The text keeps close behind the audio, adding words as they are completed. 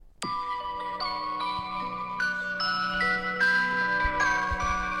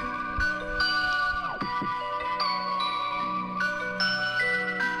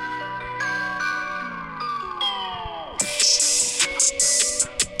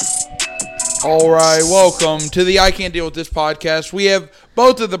All right, welcome to the I Can't Deal With This podcast. We have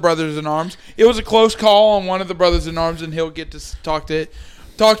both of the brothers in arms. It was a close call on one of the brothers in arms, and he'll get to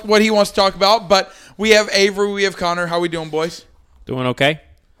talk what he wants to talk about. But we have Avery, we have Connor. How we doing, boys? Doing okay?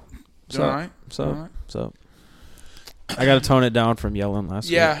 Doing all right? So, I got to tone it down from yelling last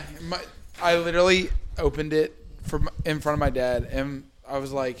week. Yeah, I literally opened it in front of my dad, and I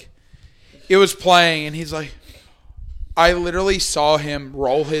was like, it was playing, and he's like, I literally saw him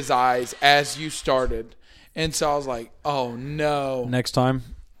roll his eyes as you started, and so I was like, oh no. Next time,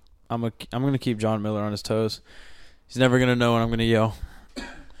 I'm gonna keep John Miller on his toes. He's never gonna know when I'm gonna yell.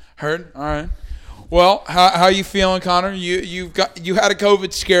 Heard? All right. Well, how you feeling, Connor? You had a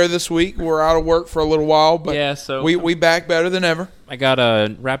COVID scare this week. We're out of work for a little while, but yeah, so we back better than ever. I got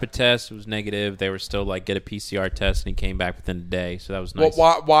a rapid test. It was negative. They were still like, get a PCR test, and he came back within a day. So that was nice.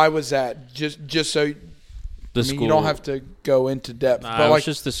 Well, why was that? Just so school, you don't have to go into depth. Nah, but it was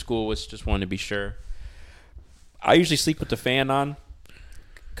just the school was just wanting to be sure. I usually sleep with the fan on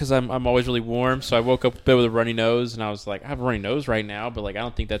because I'm always really warm. So I woke up a bit with a runny nose, and I was like, I have a runny nose right now, but like I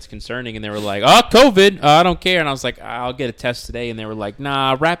don't think that's concerning. And they were like, oh, COVID. I don't care. And I was like, I'll get a test today. And they were like,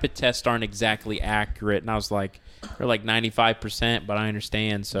 nah, rapid tests aren't exactly accurate. And I was like, they're like 95%, but I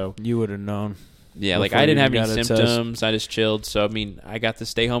understand. So you would have known. Yeah, like I didn't have any symptoms. I just chilled. So I mean, I got to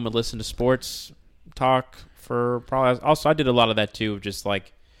stay home and listen to sports talk for probably. Also, I did a lot of that too. Just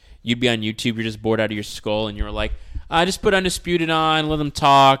like you'd be on YouTube, you're just bored out of your skull, and you were like, I just put Undisputed on, let them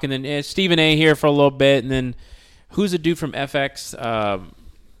talk, and then Stephen A. here for a little bit, and then who's a dude from FX?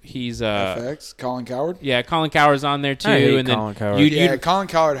 He's FX, Colin Cowherd. Yeah, Colin Cowherd's on there too. I hate and then Colin Cowherd. Colin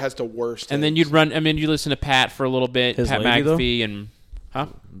Cowherd has the worst. And then you'd run. I mean, you listen to Pat for a little bit, His Pat lady, McAfee, and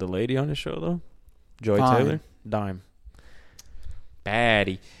the lady on his show though, Joy Fine. Taylor, dime.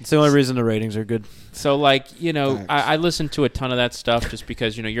 Baddie. It's the only reason the ratings are good. So, like, you know, Thanks. I listen to a ton of that stuff just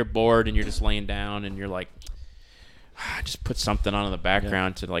because, you know, you're bored and you're just laying down and you're like, just put something on in the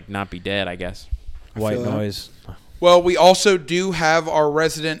background to, like, not be dead, I guess. White feel that. noise. Well, we also do have our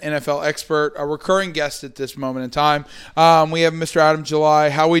resident NFL expert, a recurring guest at this moment in time. We have Mr. Adam July.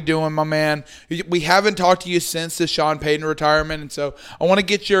 How we doing, my man? We haven't talked to you since the Sean Payton retirement, and so I want to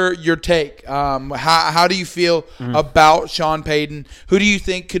get your take. How do you feel about Sean Payton? Who do you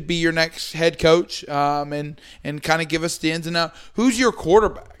think could be your next head coach? And kind of give us the ins and outs. Who's your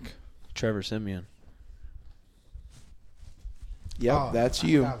quarterback? Trevor Siemian. Yep, that's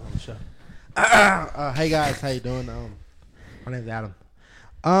you. Hey guys, how you doing? My name's Adam.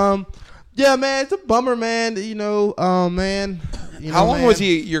 Yeah, man, it's a bummer, man. Man. How long was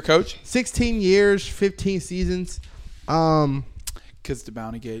he your coach? 16 years, 15 seasons. Because the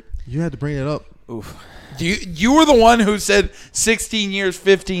Bounty Gate. You had to bring it up. Oof. You were the one who said 16 years,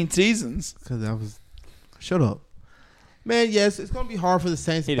 15 seasons. Because I was. Shut up. Man, yes, it's going to be hard for the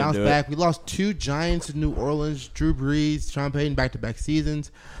Saints to bounce back. We lost 2 Giants in New Orleans, Drew Brees, Sean Payton, back-to-back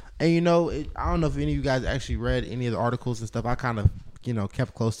seasons. And, I don't know if any of you guys actually read any of the articles and stuff. I kind of,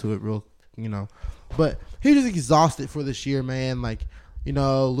 kept close to it But he was exhausted for this year, man. Like,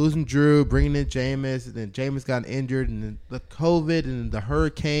 losing Drew, bringing in Jameis, and then Jameis got injured, and then the COVID and the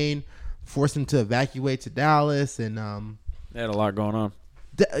hurricane forced him to evacuate to Dallas. And They had a lot going on.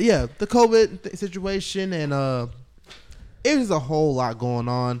 the COVID situation, and it was a whole lot going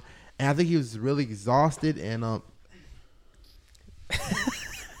on. And I think he was really exhausted, and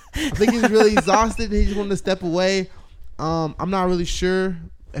I think he's really exhausted and he just wanted to step away. I'm not really sure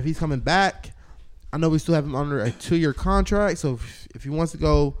if he's coming back. I know we still have him under a 2-year contract, so if he wants to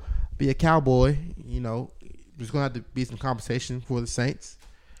go be a Cowboy, there's going to have to be some compensation for the Saints.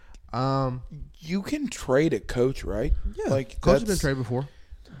 You can trade a coach, right? Yeah, coach has been traded before.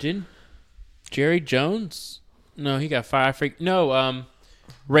 Didn't Jerry Jones? No, he got fired. No,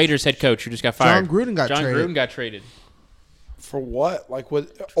 Raiders head coach who just got fired. John Gruden got traded. For what? Like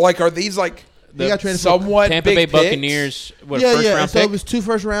what? Like are these like he got traded somewhat Tampa big Bay picks? Buccaneers? First round so pick? it was 2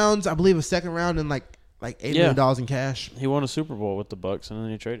 first rounds, I believe a second round, and like $8 million in cash. He won a Super Bowl with the Bucs, and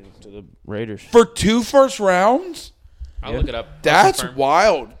then he traded to the Raiders. For 2 first rounds? I'll look it up. That's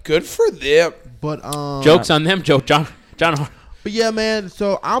wild. Good for them. But Joke's on them, John. But yeah, man.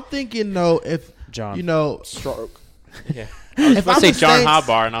 So I'm thinking though, if John Stroke. Yeah. If I say the John Saints-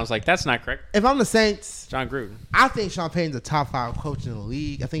 Harbaugh, and I was like, that's not correct. if I'm the Saints, John Gruden. I think Sean Payton's a top 5 coach in the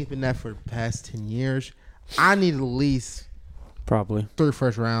league. I think he's been that for the past 10 years. I need at least probably 3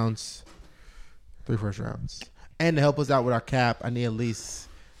 first rounds. And to help us out with our cap, I need at least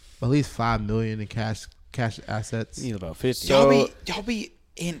 $5 million in cash assets. you need about 50. Y'all be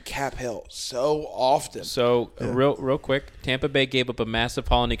in cap hell so often. So real quick, Tampa Bay gave up a massive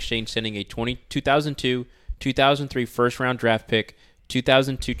haul in exchange, sending a 2002, 2003 first round draft pick,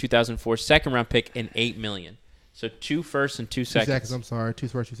 2002, 2004 second round pick, and $8 million. So 2 firsts and 2 seconds. 2 seconds. I'm sorry, 2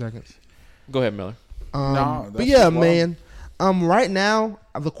 firsts, 2 seconds. Go ahead, Miller. But yeah, man. Right now,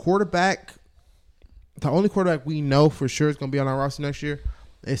 the quarterback, the only quarterback we know for sure is going to be on our roster next year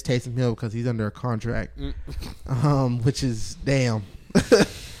is Taysom Hill because he's under a contract, which is damn.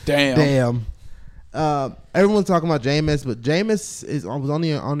 Everyone's talking about Jameis, but Jameis was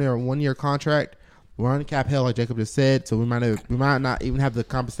only on their 1-year contract. We're on cap hell, like Jacob just said, so we might not even have the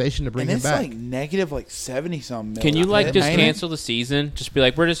compensation to bring him back. And it's like negative like 70-something million. Can you like just cancel the season? Just be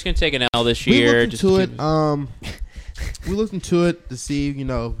like, we're just gonna take an L this year. We looked into it to see,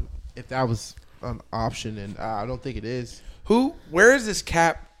 if that was an option, and I don't think it is. Where is this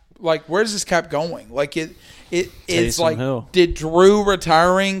cap? Like, where's this cap going? Like it's like, Hill. Did Drew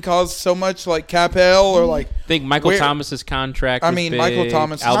retiring cause so much like cap hell, or like? I think Michael Thomas's contract. Was big. Michael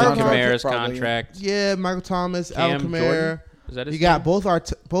Thomas, Alvin Kamara's contract. Yeah, Michael Thomas, Alvin Kamara. Is that his you got both our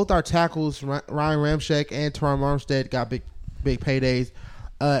tackles, Ryan Ramczyk and Teron Armstead, got big paydays.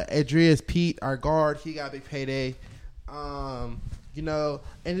 Adrius Pete, our guard, he got a big payday. And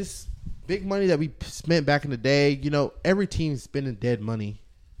it's big money that we spent back in the day. Every team's spending dead money.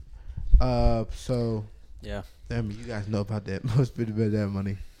 So yeah, I mean, you guys know about that. Most spending dead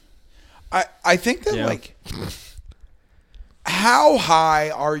money. I think that like, how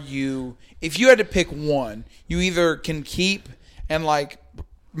high are you? If you had to pick one, you either can keep and like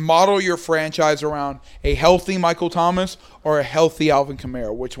model your franchise around a healthy Michael Thomas or a healthy Alvin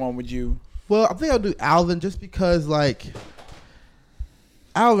Kamara. Which one would you? Well, I think I'll do Alvin just because like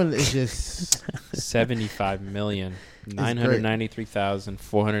Alvin is just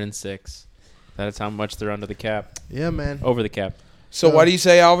 $75,993,406. That is how much they're under the cap. Yeah, man. Over the cap. So why do you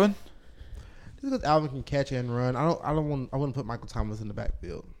say Alvin? Just because Alvin can catch and run. I wouldn't put Michael Thomas in the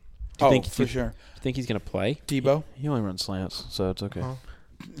backfield. For sure. You think he's gonna play? Debo? He only runs slants, so it's okay.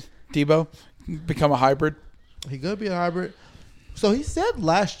 Debo become a hybrid. He could be a hybrid. So he said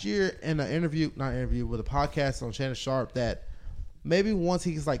last year in an interview, with a podcast on Shannon Sharp, that maybe once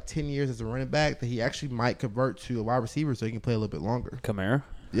he's like 10 years as a running back, that he actually might convert to a wide receiver so he can play a little bit longer. Kamara?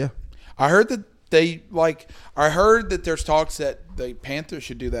 Yeah. I heard that there's talks that the Panthers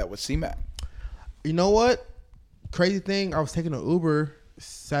should do that with C-Mac. You know what? Crazy thing, I was taking an Uber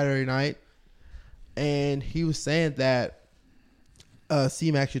Saturday night, and he was saying that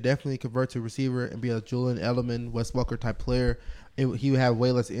C-Mac should definitely convert to receiver and be a Julian Edelman, Wes Welker type player. He would have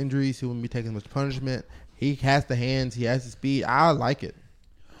way less injuries. He wouldn't be taking much punishment. He has the hands. He has the speed. I like it.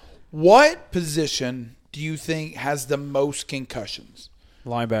 What position do you think has the most concussions?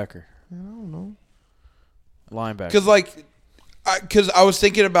 Linebacker. I don't know. Linebacker. Because I was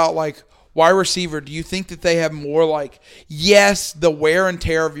thinking about like wide receiver. Do you think that they have more like, yes, the wear and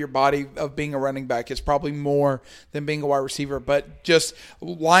tear of your body of being a running back is probably more than being a wide receiver, but just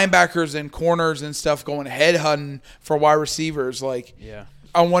linebackers and corners and stuff going head hunting for wide receivers. Like, yeah.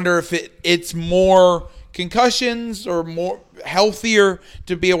 I wonder if it's more concussions or more healthier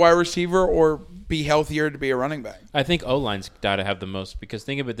to be a wide receiver or be healthier to be a running back. I think O-line's got to have the most, because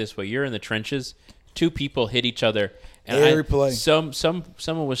think of it this way: you're in the trenches, 2 people hit each other, and every play.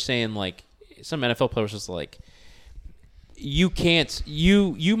 Someone was saying, like, some NFL players was like, you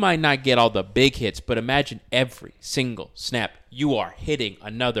might not get all the big hits, but imagine every single snap you are hitting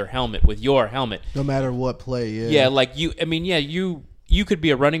another helmet with your helmet, no matter what play. Yeah, like you could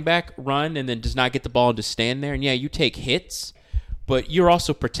be a running back, run, and then just not get the ball and just stand there, and you take hits. But you're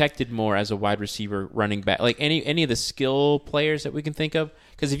also protected more as a wide receiver, running back, like any of the skill players that we can think of.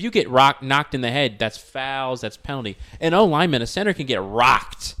 Because if you get knocked in the head, that's fouls, that's penalty. An O-lineman, a center can get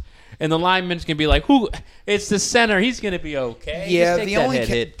rocked, and the lineman's gonna be like, "Who? It's the center. He's gonna be okay." Yeah,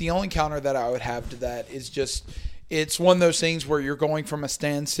 the only counter that I would have to that is just it's one of those things where you're going from a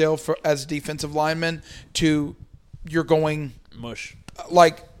standstill as a defensive lineman to you're going mush.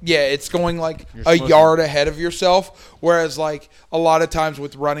 Like, yeah, it's going like a yard ahead of yourself. Whereas, like, a lot of times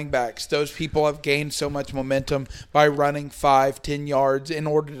with running backs, those people have gained so much momentum by running 5-10 yards in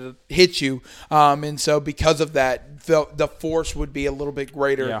order to hit you. And so because of that, the force would be a little bit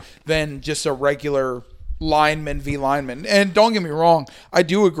greater than just a regular lineman v. lineman. And don't get me wrong, I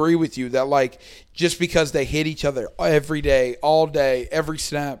do agree with you that, like, just because they hit each other every day, all day, every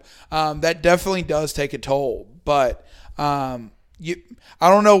snap, that definitely does take a toll. But I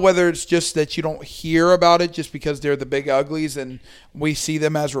don't know whether it's just that you don't hear about it just because they're the big uglies and we see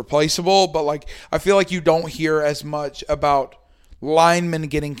them as replaceable. But, like, I feel like you don't hear as much about linemen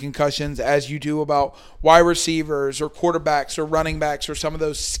getting concussions as you do about wide receivers or quarterbacks or running backs or some of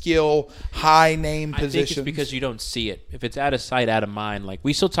those skill high name positions. I think it's because you don't see it. If it's out of sight, out of mind, like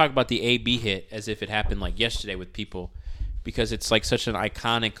we still talk about the AB hit as if it happened like yesterday with people. because it's like such an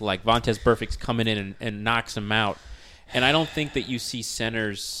iconic, like Vontaze Burfict's coming in and knocks him out. And I don't think that you see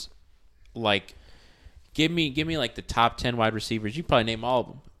centers like give me like the top 10 wide receivers. You probably name all of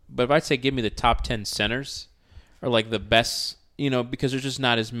them. But if I'd say give me the top 10 centers or like the best, because there's just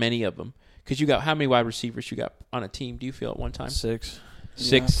not as many of them. Because you got how many wide receivers you got on a team? Do you feel at one time? 6,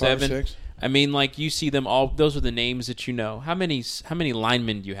 7. 6. I mean, like you see them all. Those are the names that you know. How many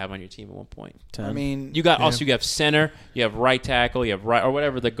linemen do you have on your team at one point? 10. I mean, You have center, you have right tackle, you have right or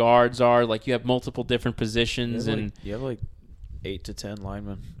whatever the guards are. Like you have multiple different positions, and you have like 8 to 10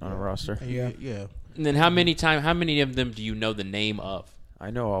 linemen on a roster. Yeah. and then how many of them do you know the name of? I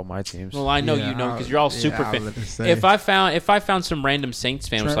know all my teams. Well, I know Yeah, you know because you're all super I was fans. about to say. If I found some random Saints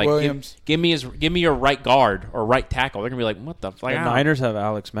fan was Trent like, Williams. give me your right guard or right tackle, they're gonna be like, what the fuck? The Niners have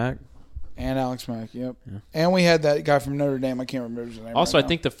Alex Mack. And Alex Mack, yep. Yeah. And we had that guy from Notre Dame. I can't remember his name. Also, right I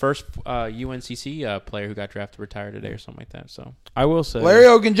think the first UNCC player who got drafted retired today or something like that. So I will say now. Larry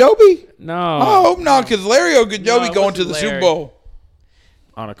Ogunjobi? no, I hope not, because Larry Ogunjobi No, it going to the wasn't Super Larry. Bowl.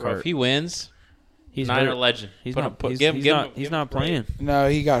 on a Bro, if cart. he wins, He's Niner hurt. legend. He's Put not. him- put- He's, give him- he's give not. him- He's give not him a break. playing. No,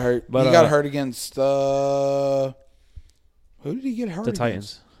 he got hurt. But, he got hurt against who did he get hurt The against?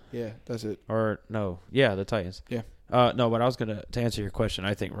 Titans. Yeah, that's it. Or no, yeah, the Titans. Yeah. No, but I was to answer your question.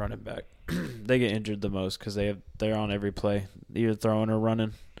 I think running back, they get injured the most because they're on every play, either throwing or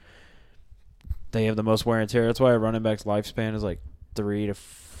running. They have the most wear and tear. That's why a running back's lifespan is like 3 to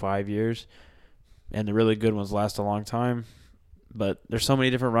 5 years, and the really good ones last a long time. But there's so many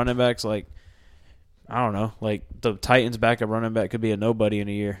different running backs. Like I don't know, like the Titans' backup running back could be a nobody in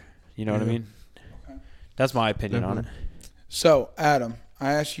a year. You know what I mean? That's my opinion on it. So, Adam,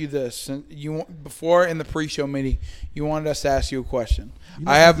 I asked you this. Before in the pre-show meeting, you wanted us to ask you a question.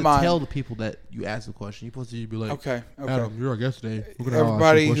 I have mine. Tell the people that you asked the question. You're supposed to be like, Okay. Adam, you're our guest today.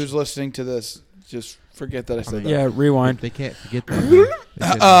 Everybody who's listening to this, just forget that I said that. Yeah, rewind. They can't forget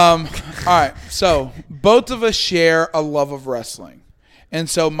that. All right. So, both of us share a love of wrestling. And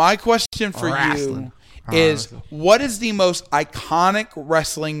so my question for Wrestling. you is, what is the most iconic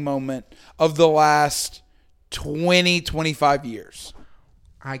wrestling moment of the last 20, 25 years?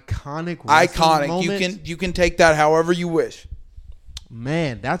 Iconic. Iconic. You can take that however you wish.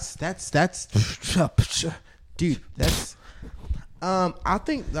 Man, that's dude. That's I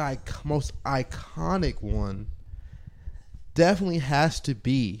think the most iconic one definitely has to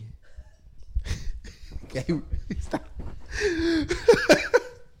be. Okay, stop.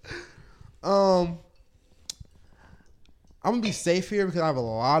 I'm gonna be safe here because I have a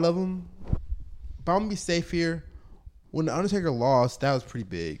lot of them. But I'm gonna be safe here. When the Undertaker lost, that was pretty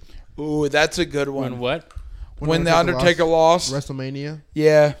big. Ooh, that's a good one. When what? When the Undertaker lost? WrestleMania.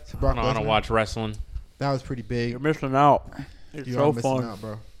 Yeah. To Brock I don't want to Lesnar. watch wrestling. That was pretty big. You're missing out. It's You so are missing fun. out,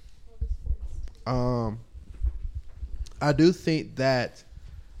 bro. I do think that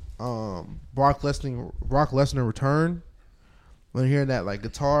Brock Lesnar return, when hearing that like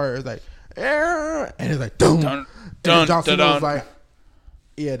guitar, it's like, and it's like dun Dun, dun, dun, Cena dun, was like,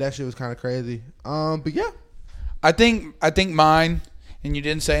 yeah, that shit was kind of crazy. But yeah, I think mine, and you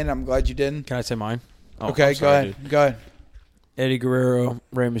didn't say it, and I'm glad you didn't. Can I say mine? Oh, Okay, I'm sorry, go ahead. dude. Go ahead. Eddie Guerrero,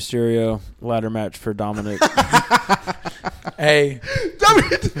 Rey Mysterio, ladder match for Dominic. Hey,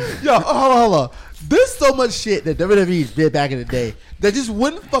 yo, hold on. There's so much shit that WWE did back in the day that just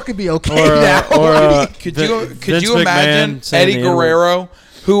wouldn't fucking be okay now. could Vince you imagine McMahon saying Eddie the N-word. Guerrero,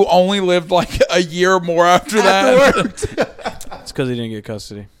 who only lived like a year more after that? It's because he didn't get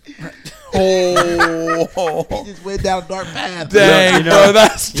custody. Oh, He just went down a dark path. dang, You know- bro,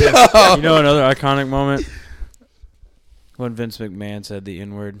 that's tough. You know another iconic moment? When Vince McMahon said the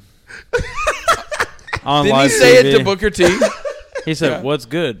N-word. On Didn't he live say TV. it to Booker T? He said, Yeah. "What's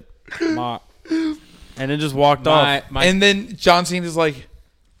good?" Ma. And then just walked off. And then John Cena's like,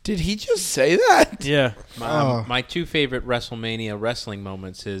 did he just say that? Yeah. My two favorite WrestleMania wrestling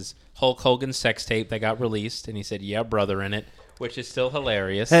moments is Hulk Hogan's sex tape that got released, and he said, "Yeah, brother," in it, which is still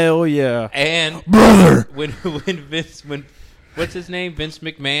hilarious. Hell yeah. And Brother. when what's his name, Vince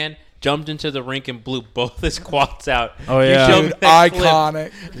McMahon jumped into the rink and blew both his quads out. Oh, You yeah. showed Dude, that clip.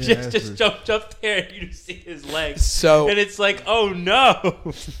 iconic. Just jumped up there and you just see his legs. So And it's like, oh no.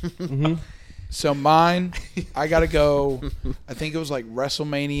 So mine, I gotta go. I think it was like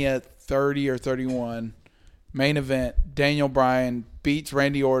WrestleMania 30 or 31, main event. Daniel Bryan beats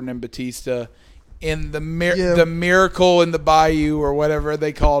Randy Orton and Batista in the the Miracle in the Bayou or whatever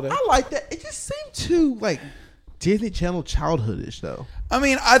they called it. I like that. It just seemed too like Disney Channel childhoodish though. I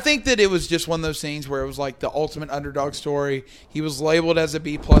mean, I think that it was just one of those things where it was like the ultimate underdog story. He was labeled as a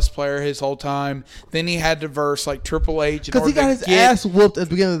B-plus player his whole time. Then he had to verse like Triple H because he got his ass whooped at the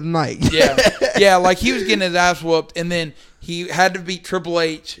beginning of the night. Yeah, like he was getting his ass whooped, and then he had to beat Triple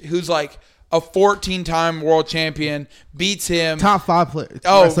H, who's like a 14-time world champion, beats him. Top 5 player.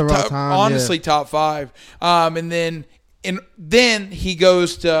 Honestly, top 5. And then he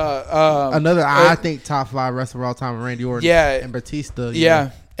goes to another, I think, top 5 wrestler of all time, Randy Orton. And Batista.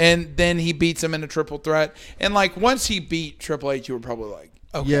 Yeah. And then he beats him in a triple threat. And like once he beat Triple H, you were probably like,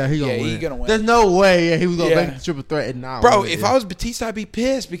 okay, yeah, he's gonna win. There's no way he was gonna make the triple threat and not. Bro, if I was Batista, I'd be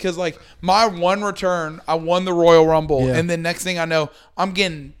pissed because like my one return, I won the Royal Rumble, and then next thing I know, I'm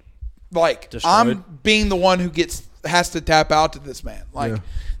getting like destroyed. I'm being the one who has to tap out to this man. Like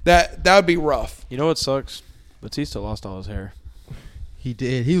that would be rough. You know what sucks? Batista lost all his hair. He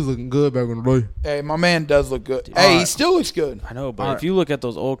did. He was looking good back in the day. Hey, my man does look good. Hey, he still looks good. I know, but if you look at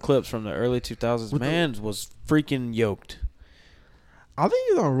those old clips from the early 2000s, man was freaking yoked. I think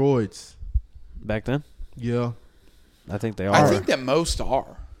he's on roids. Back then? Yeah. I think they are. I think that most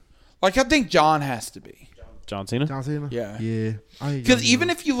are. Like, I think John has to be. John Cena? John Cena? Yeah. Yeah. Because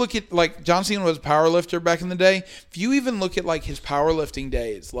even if you look at, like, John Cena was a power lifter back in the day. If you even look at, like, his powerlifting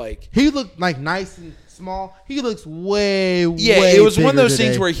days, like... He looked, like, nice and small. He looks way it was one of those today.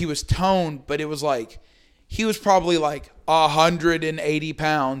 things where he was toned, but it was, like... He was probably, like, 180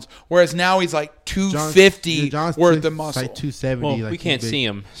 pounds, whereas now he's, like, 250 worth of muscle. Like 270. Well, like we can't see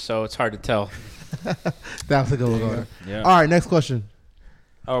him, so it's hard to tell. That's a good one. Yeah. All right, next question.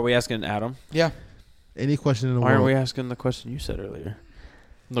 Oh, are we asking Adam? Yeah. Any question in the Why world? aren't we asking the question you said earlier?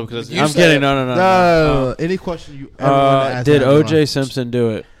 No, because I'm kidding. No. Any question you ever want to ask? Did O.J. Simpson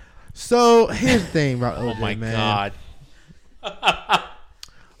do it? So here's the thing about O.J. Oh my man. God.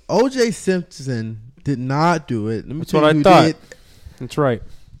 O.J. Simpson did not do it. Let me That's tell what you I who thought. did. That's right.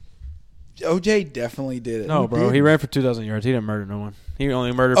 OJ definitely did it. No, bro. did. He ran for 2,000 yards. He didn't murder no one. He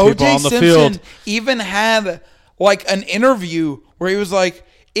only murdered OJ people on the Simpson field. even had like an interview where he was like,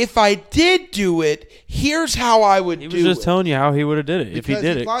 "If I did do it, here's how I would do it." He was just telling you how he would have did it if he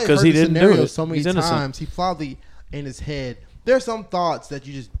did it because he didn't do scenario it. so many He's innocent. times. He probably in his head. There's some thoughts that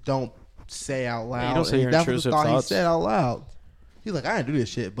you just don't say out loud. you don't say your that was the intrusive thought thoughts. he said out loud. He's like, I didn't do this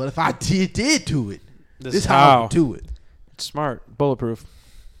shit, but if I did do it, This this is how I how. would do it. It's smart. Bulletproof.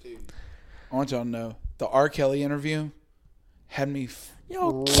 I want y'all to know the R. Kelly interview had me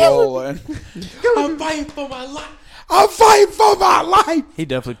Yo, rolling. I'm fighting for my life. I'm fighting for my life. He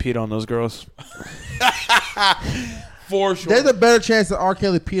definitely peed on those girls. For sure. There's a better chance that R.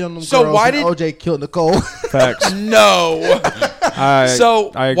 Kelly peed on them So girls why than did- OJ killed Nicole? Facts. No. I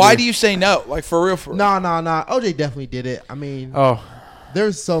agree. Why do you say no? Like for real? No. OJ definitely did it. I mean, Oh,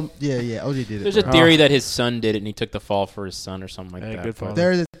 there's some. Yeah. OJ did it. There's a bro. theory that his son did it and he took the fall for his son or something like Hey, that. good but- father.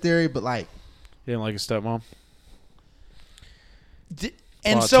 There's a theory, but like, he didn't like his stepmom.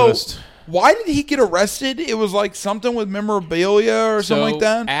 And Plot so, twist. why did he get arrested? It was like something with memorabilia or something like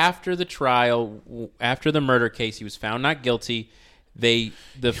that. After the trial, after the murder case, he was found not guilty. Was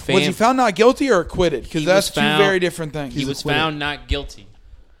he found not guilty or acquitted? Because He that's was two found- very different things. He was acquitted. found not guilty.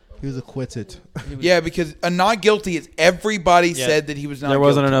 he was acquitted. Yeah, because a not guilty is everybody Yeah. said that he was not. There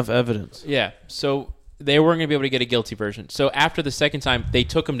wasn't guilty. enough evidence. Yeah, so they weren't going to be able to get a guilty version. So after the second time, they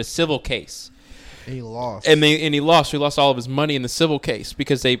took him to civil case, And he lost. and he lost. He lost all of his money in the civil case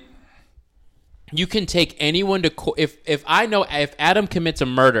because you can take anyone to court. If Adam commits a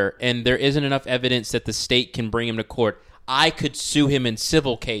murder and there isn't enough evidence that the state can bring him to court, I could sue him in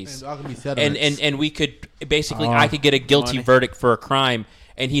civil case, And all can be settlements. and we could basically I could get a guilty verdict for a crime,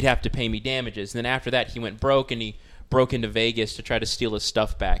 and he'd have to pay me damages. And then after that, he went broke and he broke into Vegas to try to steal his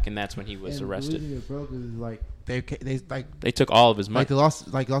stuff back, and that's when he was And arrested. the reason it broke is like they They took all of his money.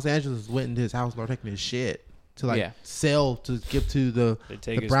 Los Angeles went into his house, started taking his shit to sell to give to the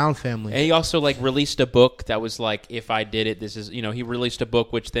Brown family. And he also released a book that was like, if I did it, this is, he released a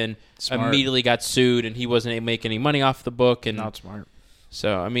book which then Smart. immediately got sued, and he wasn't able to make any money off the book. And Not smart.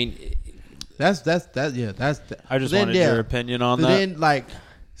 so, I mean, That's I just But wanted your opinion on But that. then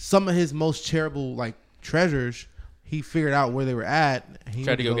some of his most charitable treasures, he figured out where they were at. And he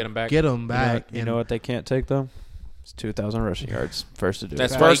Tried to went go get 'em back. Get them back. You know what they can't take though? It's 2,000 rushing yards. First to do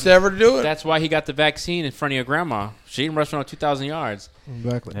That's it. why First ever to do it. that's why he got the vaccine in front of your grandma. She didn't rush around 2,000 yards.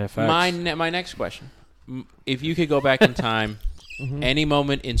 Exactly. Yeah, facts. My next question: if you could go back in time, any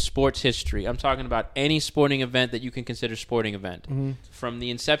moment in sports history, I'm talking about any sporting event that you can consider sporting event, from the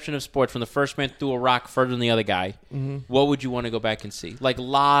inception of sports, from the first man threw a rock further than the other guy, what would you want to go back and see? Like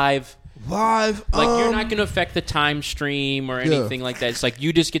live. Live. You're not going to affect the time stream or anything like that. It's like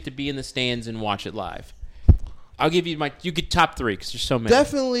you just get to be in the stands and watch it live. I'll give you you get top 3 because there's so many.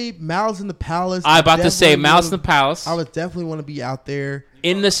 Definitely Malice in the Palace. I'm about to say Malice in the Palace. I would definitely want to be out there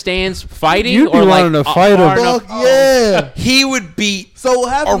in the stands fighting. You'd be or wanting to fight him. Fuck yeah. He would beat. So what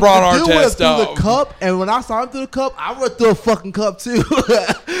happened? Ron The dude went Artest through the cup, and when I saw him through the cup, I went through a fucking cup too.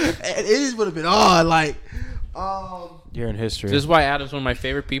 And it just would have been odd. Like, You're in history. This is why Adam's one of my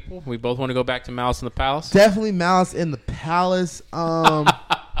favorite people. We both want to go back to Malice in the Palace. definitely Malice in the Palace.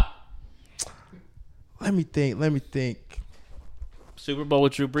 Let me think. Super Bowl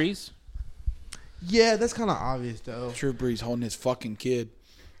with Drew Brees. Yeah, that's kind of obvious though. Drew Brees holding his fucking kid.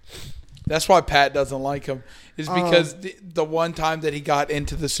 That's why Pat doesn't like him. Is because the one time that he got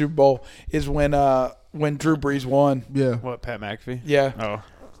into the Super Bowl is when Drew Brees won. Yeah. What, Pat McAfee? Yeah. Oh.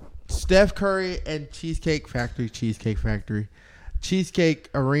 Steph Curry and Cheesecake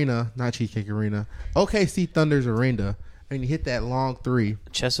Arena, not Cheesecake Arena. OKC Thunder's arena, and you hit that long 3.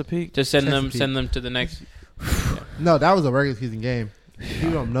 Chesapeake? Just send them Chesapeake. to the next. No, that was a regular season game.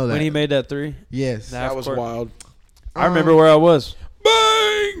 You don't know that. When he made that 3? Yes. That was court. wild. I remember where I was.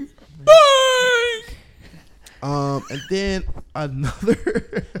 Bang! Bang! And then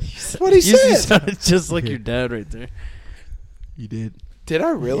another. What he You said. sounded just like your dad right there. You did. Did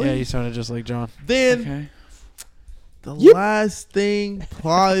I really? Yeah, you sounded just like John. Then Okay. the last thing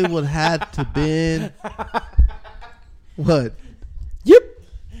probably would have to been what? Yep.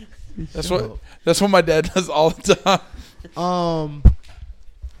 That's what my dad does all the time.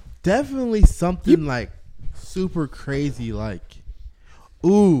 Definitely something like super crazy, like,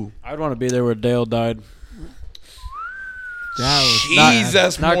 ooh, I'd want to be there where Dale died. that was Jeez,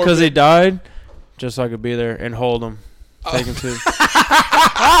 that's Not because he died, just so I could be there and hold him. Take him to.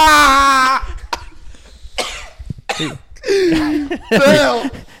 Dale.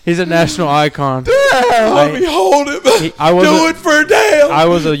 He's a national icon. Let me hold him. I Do wasn't- it for Dale. I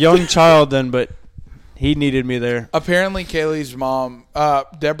was a young child then, but he needed me there. Apparently, Kaylee's mom,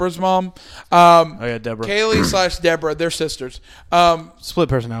 Deborah's mom, Oh yeah, Deborah. Kaylee / Deborah, they're sisters. Split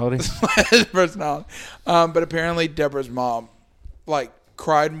personality. Personality. But apparently, Deborah's mom, like,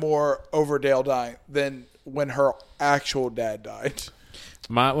 cried more over Dale dying than when her actual dad died.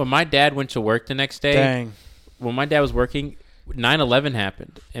 When my dad went to work the next day, Dang. when my dad was working, 9/11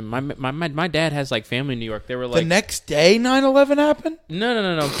 happened, and my dad has like family in New York. They were like, The next day 9/11 happened?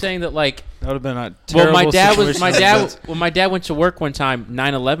 no. I'm saying that like, That would have been a well, terrible my dad situation. when my dad went to work one time,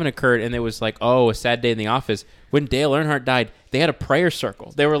 9/11 occurred, and it was like, oh, a sad day in the office. When Dale Earnhardt died, they had a prayer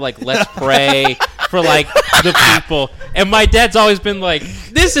circle. They were like, let's pray for like the people. And my dad's always been like,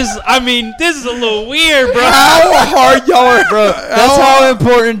 this is a little weird, bro. How hard y'all are, bro. That's how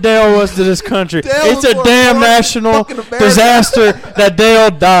important Dale was to this country. Dale It's was a more damn important national than fucking America. disaster that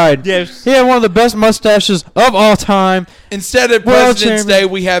Dale died. Yes. He had one of the best mustaches of all time. Instead of World President's champion. Day,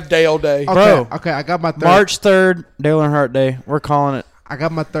 we have Dale Day. Okay, Bro. okay, I got my third. March 3rd, Dale Earnhardt Day. We're calling it. I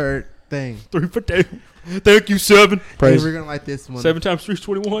got my third thing. 3 for Dale. Thank you, 7. Hey, Praise, we're gonna like this one. 7 times 3 is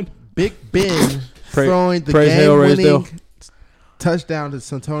 21. Big Ben Pray- throwing the praise Hail, raise game-winning Dale. touchdown to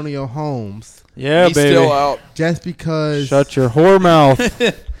Santonio Holmes Yeah, He's baby. still out. just because. Shut your whore mouth.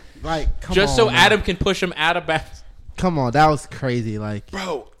 Like, come Just on, so man. Adam can push him out of bounds. Come on, that was crazy. Like,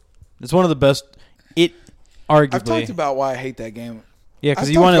 Bro, It's one of the best. It I've arguably. talked about why I hate that game. Yeah, because I've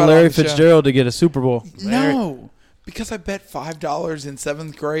you talked wanted about it Larry on the show. Fitzgerald to get a Super Bowl. No, because I bet $5 in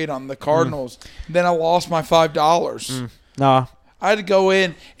 7th grade on the Cardinals. Then I lost my $5. Nah, I had to go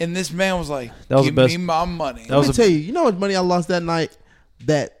in, and this man was like, That was give the best- me my money. That was let me tell you, you know what money I lost that night?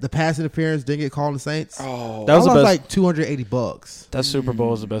 That the pass interference didn't get called on the Saints. Oh, that was I the lost best. like $280. That Super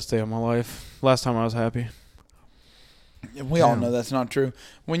Bowl was the best day of my life. Last time I was happy. we all know that's not true.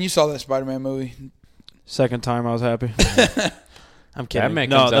 When you saw that Spider-Man movie, Second time I was happy. I'm kidding. Batman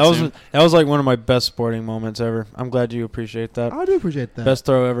No, comes that out was soon. that was like one of my best sporting moments ever. I'm glad you appreciate that. I do appreciate that. Best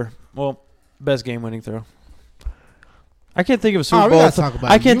throw ever. Well, best game-winning throw. I can't think of a Oh, Super we Bowl. gotta talk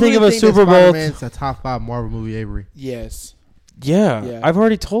about I it. can't You think of really a that Super Bowl. Spider-Man's a top 5 Marvel movie, Avery. yes. Yeah, Yeah. I've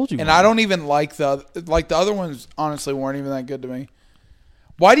already told you. And I don't even like the other ones. Honestly, weren't even that good to me.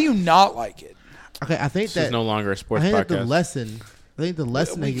 Why do you not like it? Okay, I think This that is no longer a I sports think that the podcast. lesson. I think the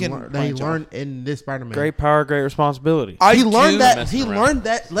lesson We that he, can learned, that he branch off. learned in this Spider-Man. Great power, great responsibility. I He do- learned that. messing He around. learned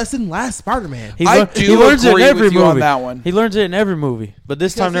that lesson last Spider-Man. He I lear- do he learns it in agree every with you movie. on that one. He learns it in every movie. But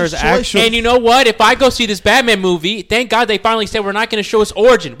this time there was his choice- actual. And you know what? If I go see this Batman movie, thank God they finally said we're not going to show his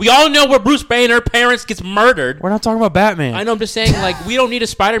origin. We all know where Bruce Wayne and her parents gets murdered. We're not talking about Batman. I know. I'm just saying, like, we don't need a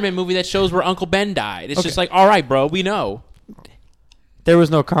Spider-Man movie that shows where Uncle Ben died. It's just like, all right, bro, we know. There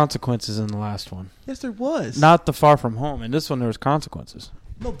was no consequences in the last one. Yes, there was. Not the Far From Home. In this one, there was consequences.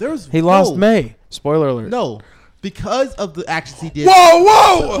 No, there was. He lost no, May. Spoiler alert. No, because of the actions he did. Whoa,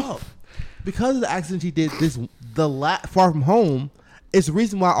 whoa! because of the accident he did Far From Home, it's the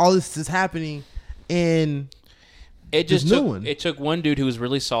reason why all this is happening in It this just new took, one. it took one dude who was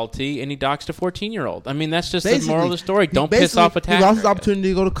really salty, and he doxed a 14-year-old. I mean, that's just the Basically, moral of the story. he Don't piss off a He lost his tacker. opportunity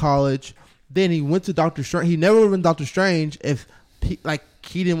to go to college. Then he went to Doctor Strange. He never would have been Doctor Strange if he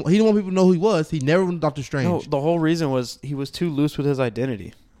didn't want people to know who he was. He never went to Doctor Strange. No, the whole reason was he was too loose with his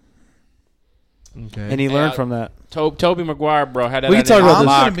identity, Okay. and he learned from that. Toby Maguire, bro, had that. We can talk about I'm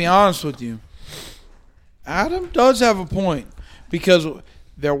this. going to be honest with you. Adam does have a point because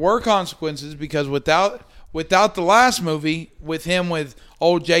there were consequences because without the last movie with him with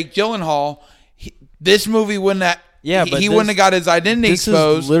old Jake Gyllenhaal, this movie wouldn't have. Yeah, he but wouldn't have got his identity This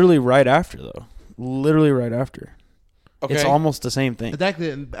exposed. is literally right after, though. Literally right after. Okay. It's almost the same thing. Exactly.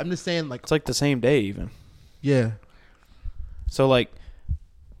 And I'm just saying, like, It's like the same day, even. yeah. So, like,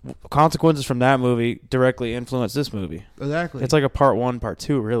 consequences from that movie directly influence this movie. Exactly. It's like a part 1, part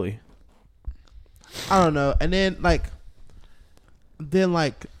 2, really. I don't know. And then I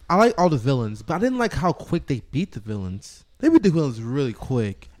like all the villains, but I didn't like how quick they beat the villains. They beat the villains really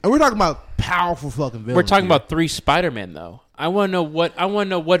quick. And we're talking about powerful fucking villains. We're talking here. about 3 Spider-Men, though. I want to know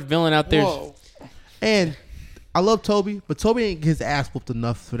what villain out there. Whoa. And I love Toby, but Toby didn't get his ass whooped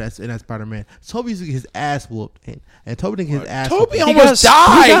enough for that in that Spider-Man. Toby used to get his ass whooped, and Toby didn't get his ass Toby whooped. almost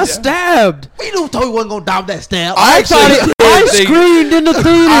died. He got stabbed. We knew Toby wasn't going to die with that stab. I actually I did think- screamed in the theater.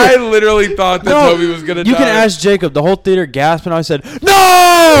 I literally thought that No, Toby was going to die. You can ask Jacob. The whole theater gasped, and I said,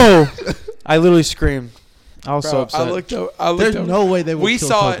 "No!" I literally screamed. I was so Bro, upset. I looked over. There's no way they would We kill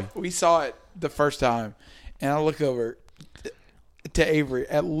saw Toby. it. We saw it the first time, and I looked over to Avery.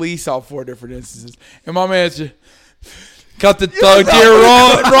 At least saw 4 different instances, and my man just got the thug tear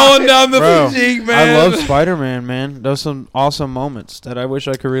rolling down the Bro, cheek, man. I love Spider-Man, man. Those some awesome moments that I wish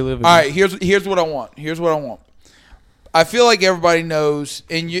I could relive again. All right, here's what I want. Here's what I want. I feel like everybody knows,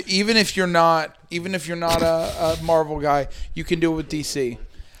 and you, even if you're not a Marvel guy, you can do it with DC.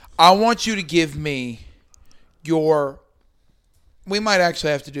 I want you to give me your. We might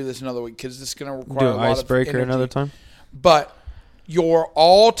actually have to do this another week because this is going to Do require an a lot icebreaker of energy. another time. But your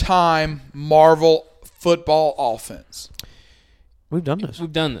all-time Marvel football offense. We've done this.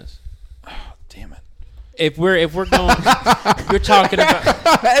 We've done this. Damn it. If we're going, you're talking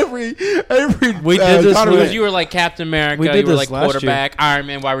about. every We did this Spider-Man- with- You were like Captain America. We did You were this like last year. quarterback. Iron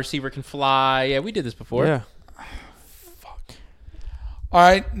Man, wide receiver, can fly. Yeah, we did this before. Yeah. All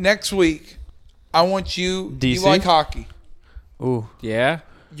right, next week, I want you. DC? You like hockey. Ooh. Yeah.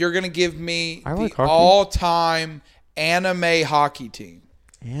 You're going to give me I the like hockey. all-time anime hockey team.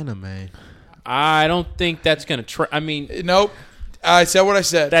 Anime. I don't think that's gonna. I mean, Nope. I said what I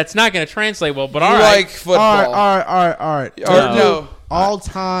said. that's not gonna translate well. But you all right. like football. All right. Or no.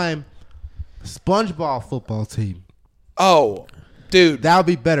 All-time SpongeBob football team. Oh, dude. That would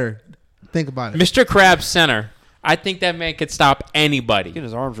be better. Think about it. Mr. Krabs center. I think that man could stop anybody. Get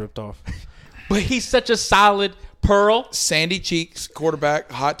his arms ripped off. But he's such a solid pearl. Sandy Cheeks,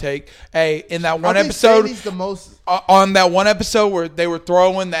 quarterback, hot take. Hey, in that one I think episode, Sandy's the most. on that one episode where they were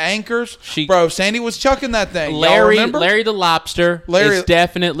throwing the anchors, bro, Sandy was chucking that thing. Y'all remember? Larry the Lobster is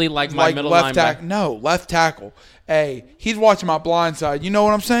definitely like my middle left linebacker. tackle. No, left tackle. Hey, he's watching my blind side. You know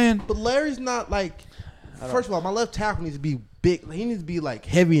what I'm saying? But Larry's not like. First of all, my left tackle needs to be big. He needs to be like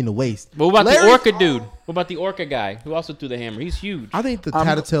heavy in the waist. What about Larry's- the Orca dude? What about the Orca guy who also threw the hammer? He's huge. I think the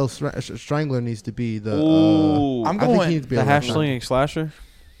Tattletale Strangler needs to be the. Ooh. I'm I think he going. needs to be The a left tackle. hash-slinging slasher.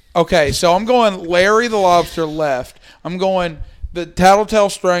 Okay, so I'm going Larry the Lobster left. I'm going the Tattletale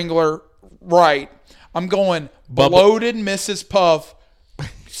Strangler right. I'm going bloated Mrs. Puff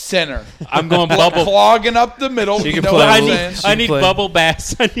center. I'm going bubble. Clogging up the middle. She You can know play what I I'm Wolf. saying? need, I need play. bubble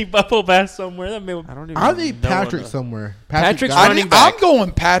bass. I need bubble bass somewhere. That man, I don't even I need know Patrick what somewhere. Patrick's got- running back. I'm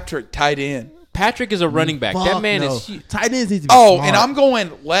going Patrick tight end. Patrick is a running back. That Fuck man no. is huge. Tight ends needs to be Oh, smart. and I'm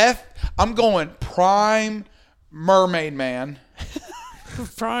going left. I'm going prime Mermaid Man.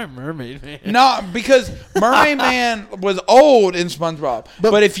 Prime Mermaid, man. Not because Mermaid Man was old in SpongeBob.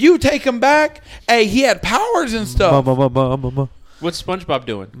 But if you take him back, hey, he had powers and stuff. What's SpongeBob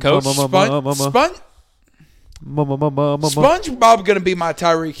doing? Coach? SpongeBob gonna be my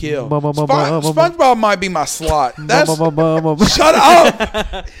Tyreek Hill. SpongeBob might be my slot. That's shut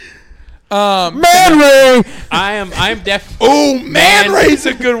up. Man Ray. I am definitely. Oh, Man Ray's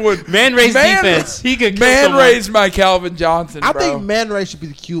a good one. Man Ray's Man- defense. He could kill Man someone. Ray's my Calvin Johnson, I bro. think Man Ray should be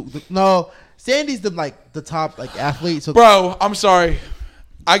the cute. No, Sandy's the top athlete. So Bro, I'm sorry.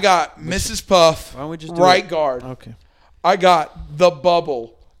 I got Mrs. Puff, Why don't we just do right it? guard. Okay. I got the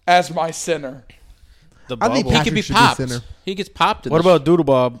Bubble as my center. The I think bubble. He could be Patrick should be popped. center. He gets popped. In What the about Doodle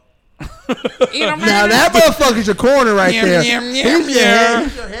Bob? now that motherfucker's your corner right Yum, there. yum, yum, He's your yum.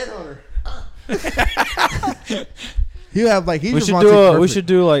 head hunter. He'll have like We should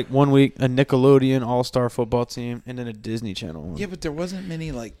do like 1 week a Nickelodeon All-Star football team and then a Disney Channel one. Yeah, but there wasn't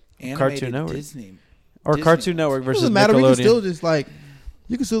many like animated Cartoon Network. Disney. Or Disney Cartoon ones. Network It versus doesn't matter. We can still Nickelodeon. just like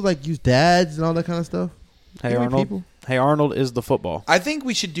you can still like use dads and all that kind of stuff. Hey Give me Arnold. people. Hey Arnold is the football. I think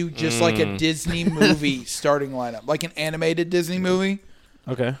we should do just like a Disney movie starting lineup, like an animated Disney movie.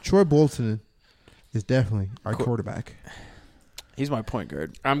 Okay. Troy Bolton is definitely our quarterback. He's my point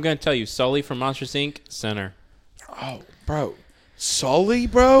guard. I'm gonna tell you, Sully from Monsters Inc. center. Oh, bro, Sully,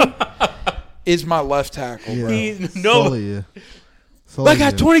 bro, is my left tackle, bro. Sully, yeah. Sully, I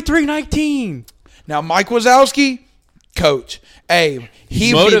got 23-19. Now, Mike Wazowski, coach. Hey, he'd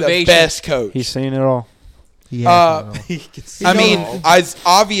be the Motivation. best coach. He's seen it all. He has to know. I mean,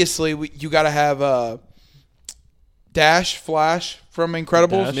 obviously, you got to have Dash Flash from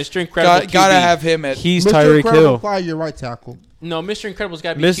Incredibles. Mr. Incredible Got to QB. have him at. He's Mr. Tyreek Incredible, Hill. apply your right tackle. No, Mr. Incredible's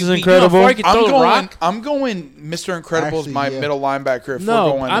got to be Mrs. QB. Incredible? Before I can throw the rock. I'm going. Mr. Incredible's Actually, my yeah. middle linebacker. If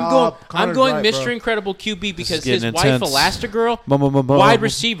No, we're going, I'm Connor's going right, Mr. bro. Incredible QB because getting his wife, intense. Elastigirl, Bum. wide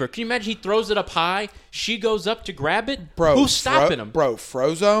receiver. Can you imagine he throws it up high? She goes up to grab it. bro. Who's stopping him? Bro,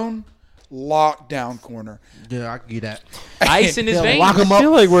 Frozone, lockdown corner. Yeah, I can get that. Ice in his Yeah, veins. lock him I up.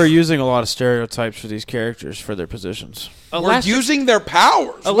 feel like we're using a lot of stereotypes for these characters for their positions. We're using their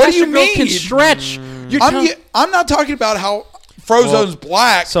powers. What do you Elastigirl mean? can stretch. You're I'm not talking about how Frozone's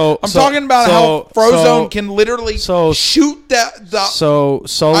black. so- I'm so- talking about how so- Frozone so- can literally so- shoot that. So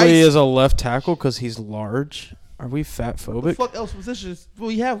Sully Ice- is a left tackle because he's large. Are we fat What the phobic? fuck else positions? Well,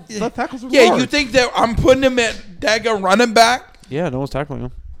 we have left tackles. Are yeah, large. you think that I'm putting him at daggone running back? Yeah, no one's tackling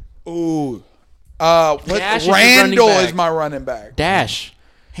him. Ooh. Dash is your Randall running back. is my running back. Dash.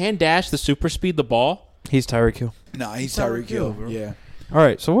 Hand dash, the super speed, the ball. He's Tyreek Hill. Nah, he's Tyreek Tyreek Hill, Hill. bro. Yeah. All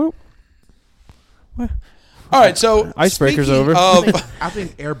right, so what? All right, so Icebreaker's speaking over. Of, I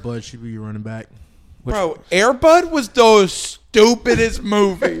think Airbud should be your running back. bro, Airbud was the stupidest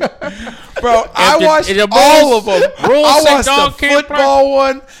movie. Bro, I If the- watched if the all of rules- them. rules I say watched dog the can't play. football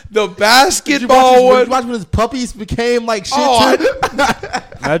one, the Did you basketball watch one. when his puppies became like shit? Oh,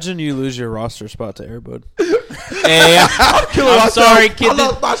 too? Imagine you lose your roster spot to Airbud. Hey, I'm sorry, kid. I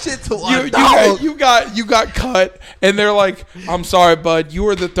lost my shit to You got cut, and they're like, "I'm sorry, bud. You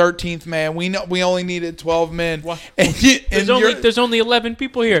were the 13th man. We only needed 12 men." And There's only 11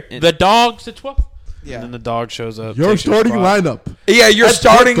 people here. The dog's the 12th. yeah, And then the dog shows up. Your takes starting spot. lineup. yeah, your That's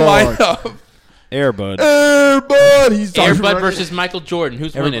starting guard. lineup. Airbud. Airbud. He's Airbud versus Michael Jordan.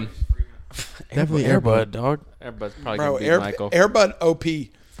 Who's winning? Definitely Airbud, dog. Airbud's probably Bro, going to beat Michael. Airbud OP.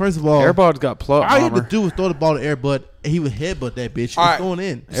 First of all, Airbud's got plot all you had to armor. do was throw the ball to Airbud. And he would headbutt that bitch. He All was right. going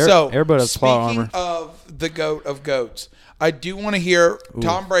in. So, Airbud has plot speaking armor. of the GOAT of GOATs, I do want to hear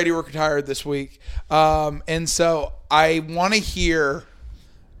Tom Brady retired this week. And so I want to hear,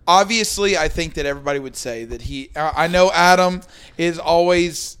 obviously, I think that everybody would say that I know Adam is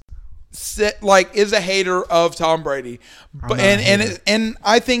always is a hater of Tom Brady. But, not a hater. and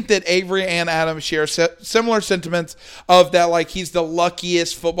I think that Avery and Adam share similar sentiments of that, like, he's the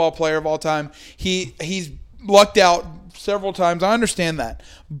luckiest football player of all time. He's lucked out several times. I understand that.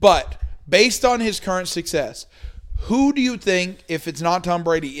 But based on his current success, who do you think, if it's not Tom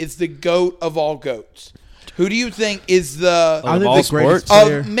Brady, is the GOAT of all GOATs? Who do you think is the I think all the greatest sports?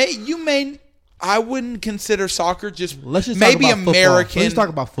 player. I wouldn't consider soccer just Let's just maybe talk about American. Football. Let's talk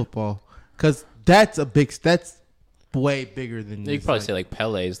about football because that's way bigger than You could probably say like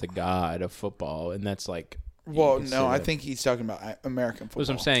Pele is the god of football, and that's like. you Well, can no, say I that. think he's talking about American football. That's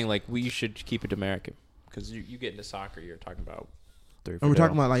what I'm saying. Like we should keep it American because you get into soccer, you're talking about. Three And we're for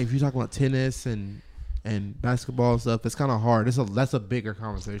talking Dale. about like if you're talking about tennis and basketball and stuff, it's kind of hard. That's a bigger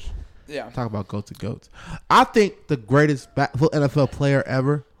conversation. Yeah. Talk about goats. I think the greatest NFL player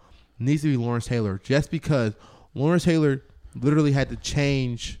ever needs to be Lawrence Taylor, just because Lawrence Taylor literally had to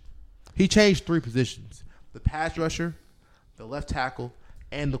change. He changed three positions: the pass rusher, the left tackle,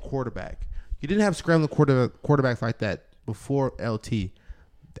 and the quarterback. You didn't have scrambling quarterbacks like that before LT.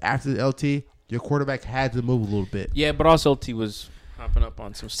 After the LT, your quarterback had to move a little bit. Yeah, but also T was hopping up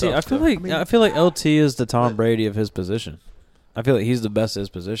on some See, stuff. I feel like LT is the Tom Brady of his position. I feel like he's the best at his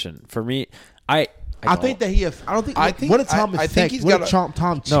position. For me, I think that he. I don't think. I think- what did Tom I think he's what got did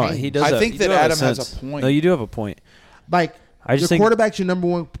Tom change? no, he does. I think you that do have Adam has sense. a point. No, you do have a point. Like I just your think- quarterback's your number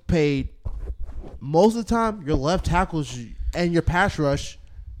one paid. Most of the time, your left tackles and your pass rush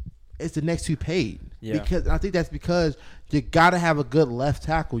is the next two paid. Yeah. Because I think that's because you got to have a good left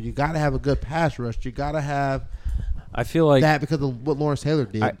tackle. You got to have a good pass rush. You got to have I feel like that because of what Lawrence Taylor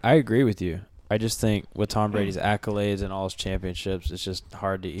did. I agree with you. I just think with Tom Brady's accolades and all his championships, it's just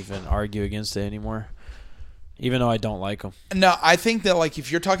hard to even argue against it anymore. even though I don't like him. No, I think that like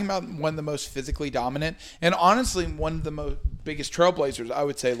if you're talking about one of the most physically dominant, and honestly one of the biggest trailblazers, I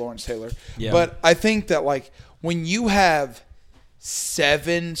would say Lawrence Taylor. Yeah. But I think that like when you have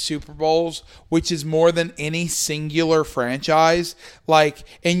 7 Super Bowls, which is more than any singular franchise, like,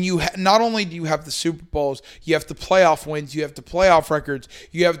 and you not only do you have the Super Bowls, you have the playoff wins, you have the playoff records,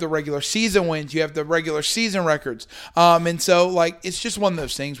 you have the regular season wins, you have the regular season records, and so like it's just one of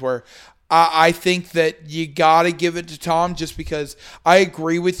those things where I think that you got to give it to Tom just because I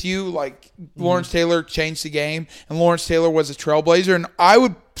agree with you. Like, Lawrence Taylor changed the game, and Lawrence Taylor was a trailblazer. And I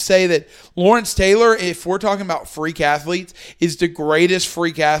would say that Lawrence Taylor, if we're talking about freak athletes, is the greatest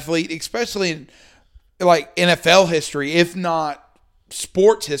freak athlete, especially in, like, NFL history, if not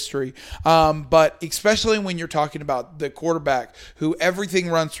sports history, but especially when you're talking about the quarterback, who everything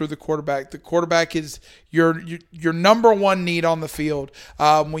runs through the quarterback. The quarterback is your number one need on the field.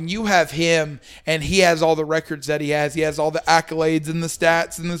 When you have him and he has all the records that he has all the accolades and the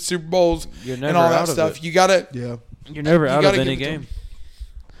stats and the Super Bowls and all that stuff. You gotta, you're never out of any game.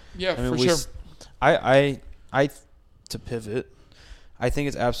 Yeah, I mean, for sure. I to pivot, I think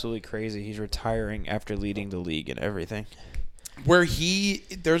it's absolutely crazy. He's retiring after leading the league and everything. Where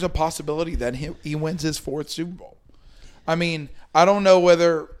there's a possibility that he wins his 4th Super Bowl. I mean, I don't know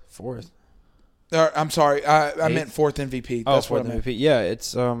whether 4th. I'm sorry, I meant 4th MVP. That's what I meant. MVP. Yeah,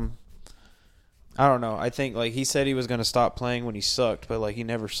 it's I don't know. I think like he said he was going to stop playing when he sucked, but like he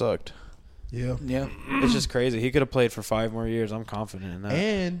never sucked. Yeah. It's just crazy. He could have played for 5 more years. I'm confident in that.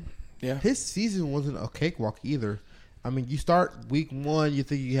 And his season wasn't a cakewalk either. I mean, you start week 1, you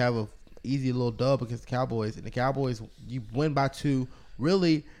think you have a easy little dub against the Cowboys, and the Cowboys, you win by 2.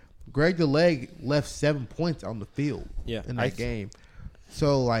 Really, Greg DeLeg left 7 points on the field in that game.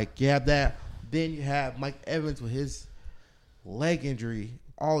 So, like, you have that. Then you have Mike Evans with his leg injury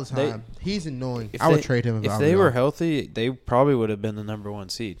all the time. He's annoying. I would trade him if they were healthy. They probably would have been the number 1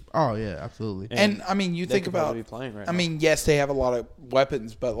 seed. Oh yeah, absolutely. And I mean, you think about. Be playing right I mean, yes, they have a lot of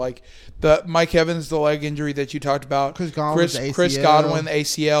weapons, but like the Mike Evans, the leg injury that you talked about, Chris Godwin, the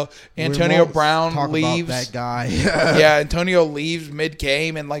ACL, Antonio Brown leaves. That guy. Yeah, Antonio leaves mid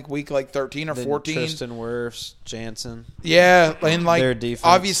game in like week 13 or 14. Tristan Wirfs, Jansen. Yeah, and like their defense.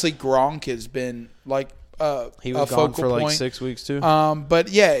 Obviously Gronk has been like. He was gone for like 6 weeks too. But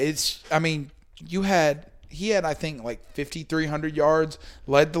yeah, I mean, he had I think like 5,300 yards,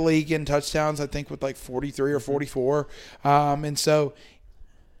 led the league in touchdowns. I think with like 43 or 44, and so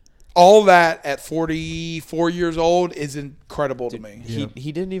all that at 44 years old is incredible to me.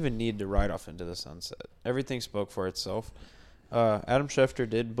 He didn't even need to ride off into the sunset. Everything spoke for itself. Adam Schefter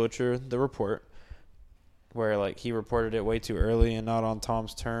did butcher the report, where like he reported it way too early and not on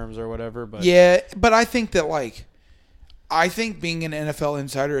Tom's terms or whatever. But but I think that I think being an NFL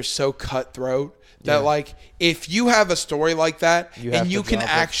insider is so cutthroat that like if you have a story like that and you can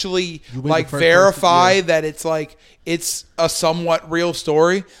actually like verify that it's like it's a somewhat real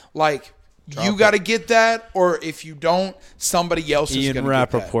story, like you got to get that, or if you don't, somebody else is going to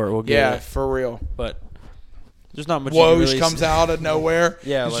get that. Ian Rappaport will get it. For real. But there's not much. Woj really comes out of nowhere.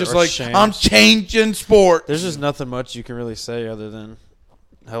 Yeah, it's like, just like Shams. I'm changing sport. There's just nothing much you can really say other than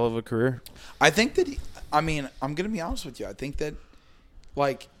hell of a career. I think that I'm gonna be honest with you. I think that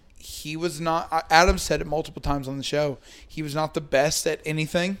like he was not. Adam said it multiple times on the show. He was not the best at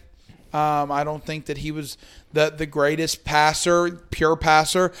anything. I don't think that he was the greatest passer, pure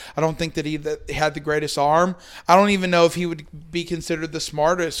passer. I don't think that he had the greatest arm. I don't even know if he would be considered the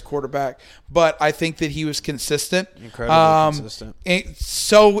smartest quarterback, but I think that he was consistent. Incredibly consistent.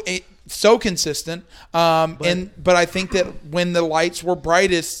 So consistent. But I think that when the lights were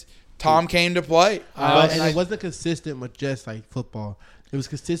brightest, Tom came to play. And it wasn't consistent with just like football. It was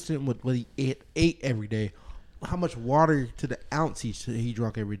consistent with what he ate every day. How much water to the ounce he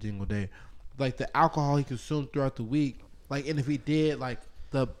drank every single day, like the alcohol he consumed throughout the week. Like, and if he did like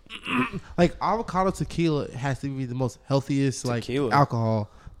the like avocado tequila has to be the most healthiest tequila. Like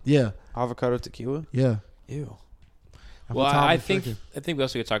alcohol. Yeah, avocado tequila. Yeah, ew. Well, I think we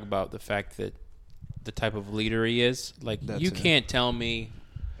also could talk about the fact that the type of leader he is. Like, you can't tell me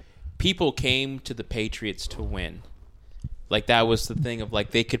people came to the Patriots to win. Like, that was the thing of,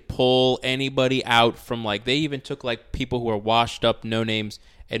 like, they could pull anybody out from, like, they even took, like, people who are washed up, no names,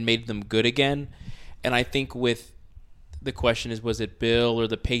 and made them good again. And I think with the question is, was it Bill or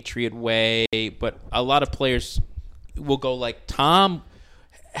the Patriot way? But a lot of players will go, like, Tom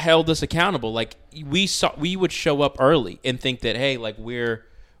held us accountable. Like, we would show up early and think that, hey, like, we're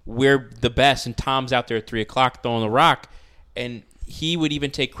the best, and Tom's out there at 3 o'clock throwing the rock. And he would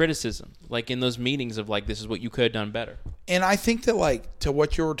even take criticism, like in those meetings of like, this is what you could have done better. And I think that, like, to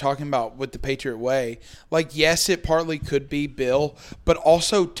what you were talking about with the Patriot Way, like, yes, it partly could be Bill, but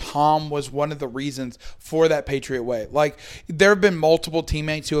also Tom was one of the reasons for that Patriot Way. Like, there have been multiple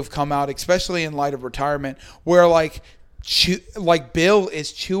teammates who have come out, especially in light of retirement, where, like Bill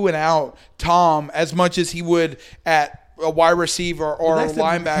is chewing out Tom as much as he would at a wide receiver or a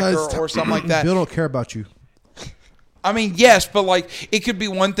linebacker or something like that. Bill don't care about you. I mean, yes, but, like, it could be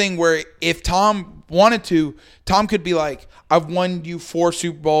one thing where if Tom wanted to, Tom could be like, I've won you 4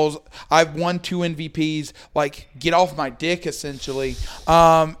 Super Bowls. I've won 2 MVPs. Like, get off my dick, essentially.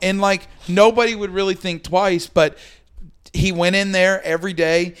 And, like, nobody would really think twice, but he went in there every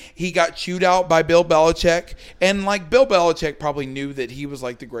day. He got chewed out by Bill Belichick. And, like, Bill Belichick probably knew that he was,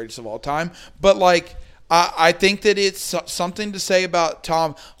 like, the greatest of all time. But, like, I think that it's something to say about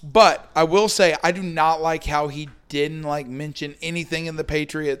Tom. But I will say I do not like how he didn't, like, mention anything in the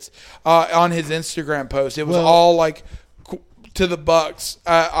Patriots on his Instagram post. It was all, like, to the Bucks.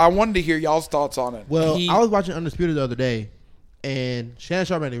 I wanted to hear y'all's thoughts on it. Well, I was watching Undisputed the other day, and Shannon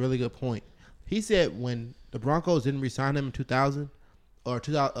Sharpe made a really good point. He said when the Broncos didn't re-sign him in 2000 or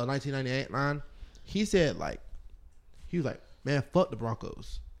 1999, he said, like, he was like, man, fuck the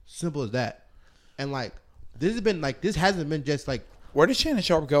Broncos. Simple as that. And, like, this hasn't been just, like, where did Shannon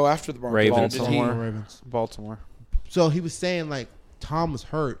Sharpe go after the Broncos? Ravens. Baltimore. So he was saying, like, Tom was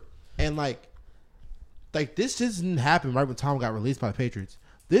hurt, and, like this just didn't happen right when Tom got released by the Patriots.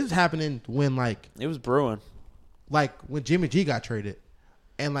 This is happening when, like, it was brewing. Like, when Jimmy G got traded,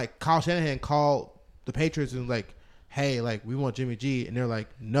 and, like, Kyle Shanahan called the Patriots and was like, hey, like, we want Jimmy G, and they're like,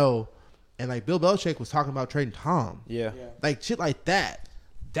 no. And, like, Bill Belichick was talking about trading Tom. Yeah. Like, shit like that.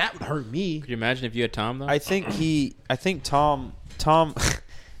 That would hurt me. Could you imagine if you had Tom, though? I think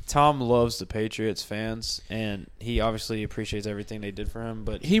Tom loves the Patriots fans, and he obviously appreciates everything they did for him.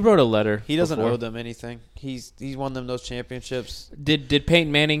 But he wrote a letter. He doesn't before. owe them anything. He's won them those championships. Did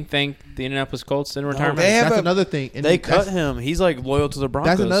Peyton Manning thank the Indianapolis Colts in retirement? That's another thing. And they cut him. He's, like, loyal to the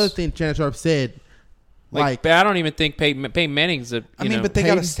Broncos. That's another thing Shannon Sharpe said. Like, but I don't even think Peyton Manning's a. But they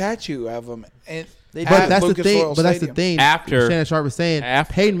got a statue of him. And But that's the thing. But that's the thing. After Shannon Sharpe was saying,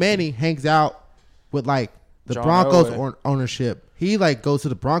 Peyton Manning hangs out with, like, the John Broncos Elway. ownership. He, like, goes to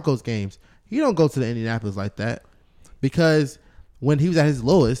the Broncos games. He don't go to the Indianapolis like that, because when he was at his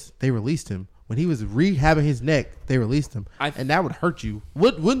lowest, they released him. When he was rehabbing his neck, they released him, and that would hurt you.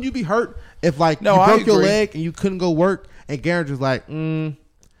 Wouldn't you be hurt if, like, you broke your leg and you couldn't go work, and Garrett was like,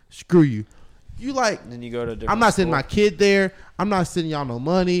 screw you. You, like, and then you go to. I'm not sending my kid there. I'm not sending y'all no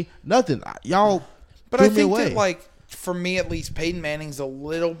money, nothing. Y'all. But I think that, like, for me at least, Peyton Manning's a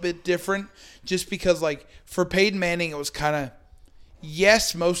little bit different, just because, like, for Peyton Manning, it was kind of.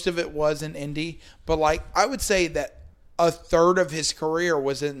 Yes, most of it was in Indy, but, like, I would say that a third of his career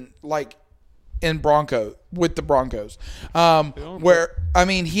was in the Broncos. Where, I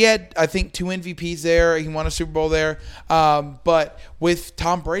mean, he had, I think, 2 MVPs there. He won a Super Bowl there. But with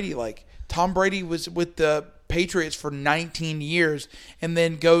Tom Brady, like, Tom Brady was with the Patriots for 19 years and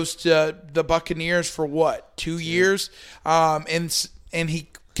then goes to the Buccaneers for what, 2 years? And he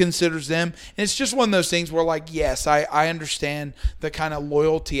considers them, and it's just one of those things where, like, yes, I understand the kind of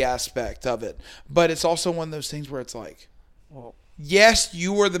loyalty aspect of it, but it's also one of those things where it's like, well, yes,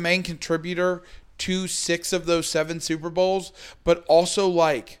 you were the main contributor to 6 of those 7 Super Bowls, but also,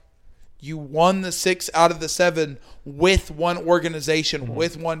 like, you won the 6 out of the 7 with one organization,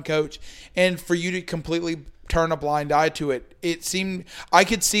 with one coach, and for you to completely turn a blind eye to it, it seemed, I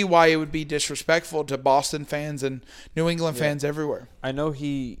could see why it would be disrespectful to Boston fans and New England fans everywhere. I know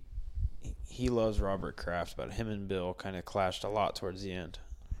he loves Robert Kraft, but him and Bill kind of clashed a lot towards the end.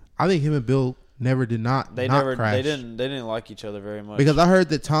 I think him and Bill did not crash. They didn't like each other very much, because I heard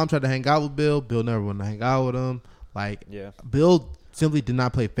that Tom tried to hang out with Bill. Bill never wanted to hang out with him. Like, Bill simply did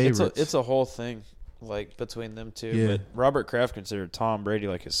not play favorites. It's a whole thing, like, between them two. Yeah. But Robert Kraft considered Tom Brady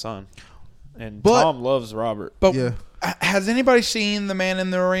like his son. And Tom loves Robert. But has anybody seen The Man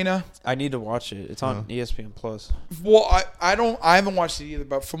in the Arena? I need to watch it. It's on ESPN Plus. Well, I haven't watched it either,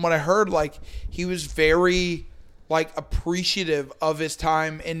 but from what I heard, like, he was very, like, appreciative of his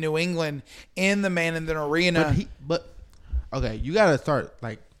time in New England in The Man in the Arena. But okay, you gotta start,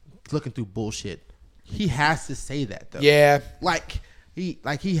 like, looking through bullshit. He has to say that, though. Yeah. He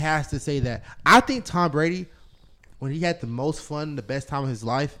has to say that. I think Tom Brady, when he had the most fun, the best time of his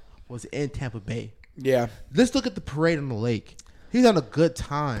life, was in Tampa Bay. Yeah. Let's look at the parade on the lake. He's having a good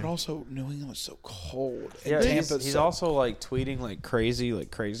time. But also, New England was so cold. Yeah, he's also, like, tweeting, like,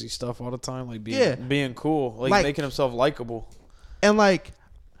 crazy stuff all the time, like being cool, like making himself likable. And, like,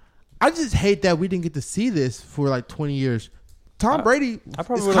 I just hate that we didn't get to see this for, like, 20 years. Tom Brady is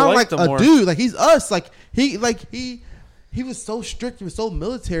kind of like a dude. Like, he's us. Like, he he was so strict. He was so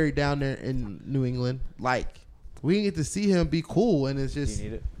military down there in New England. Like, we didn't get to see him be cool, and it's just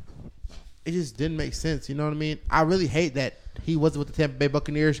it just didn't make sense. You know what I mean? I really hate that he wasn't with the Tampa Bay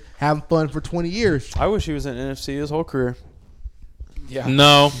Buccaneers having fun for 20 years. I wish he was in NFC his whole career. Yeah.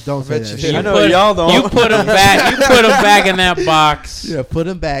 No. Don't say bet that. you did. I know y'all don't. You put him back. You put him back in that box. Yeah, put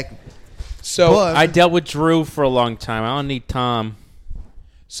him back. So But- I dealt with Drew for a long time. I don't need Tom.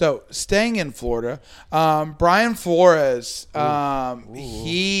 So staying in Florida, Brian Flores,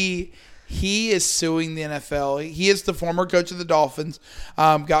 he is suing the NFL. He is the former coach of the Dolphins.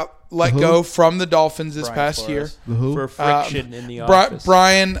 Got let go from the Dolphins this past year. Who? For friction in the office.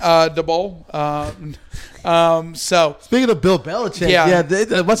 Brian DeBole. So Speaking of Bill Belichick,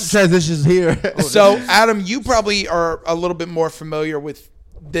 Yeah. what's the transitions here? So Adam, you probably are a little bit more familiar with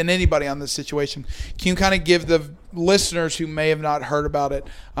than anybody on this situation. Can you kind of give the listeners who may have not heard about it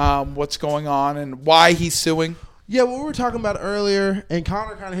what's going on and why he's suing? Yeah, what we were talking about earlier, and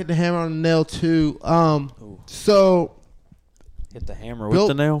Connor kind of hit the hammer on the nail too. So Hit the hammer Bill-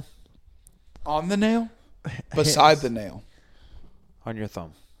 with the nail On the nail? Beside the nail. on your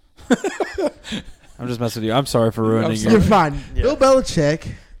thumb. I'm just messing with you. I'm sorry for ruining sorry. your. you're fine. Yeah. Bill Belichick.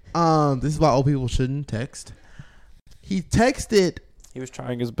 This is why old people shouldn't text. He texted. He was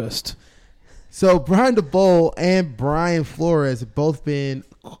trying his best. So Brian DeBole and Brian Flores have both been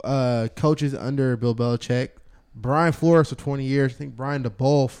coaches under Bill Belichick. Brian Flores for 20 years. I think Brian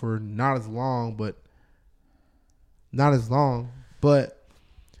DeBole for not as long. But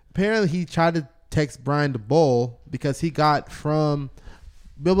apparently he tried to text Brian DeBole because he got from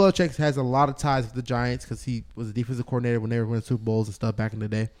Bill Belichick has a lot of ties with the Giants because he was a defensive coordinator when they were winning Super Bowls and stuff back in the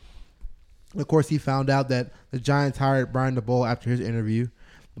day. And of course, he found out that the Giants hired Brian DeBole after his interview,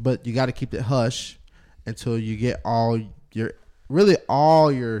 but you got to keep it hush until you get all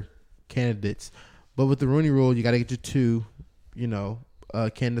your candidates. But with the Rooney Rule, you got to get your two,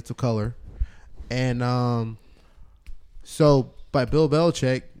 candidates of color. And but Bill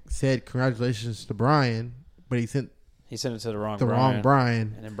Belichick said congratulations to Brian, but he sent He sent it to the wrong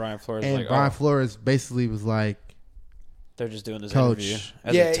Brian. And then Brian Flores And was like, Brian Flores basically was like, they're just doing this Coach. interview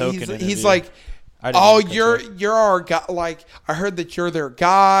as Yeah, a token he's interview. like, I didn't oh, even catch that. you're our guy. Like, I heard that you're their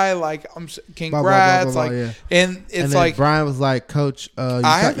guy. Like, congrats. blah, like, yeah. and it's and then like, Brian was like, Coach,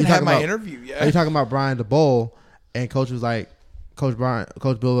 I haven't had my interview Are yet. you talking about Brian DeBole? And Coach was like, Coach Bill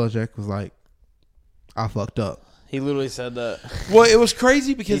Belichick was like, I fucked up. He literally said that. Well, it was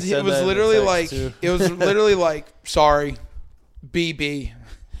crazy because He it said was that in the literally text, like, too. it was literally like, sorry, BB.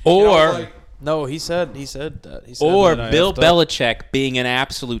 Or And I was like, No, he said that. He said or that I Bill effed up. Belichick, being an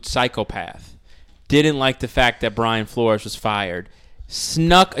absolute psychopath, didn't like the fact that Brian Flores was fired.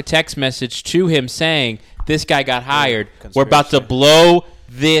 Snuck a text message to him saying, "This guy got hired. We're about to conspiracy. blow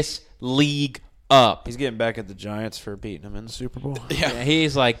this league up." He's getting back at the Giants for beating him in the Super Bowl. Yeah,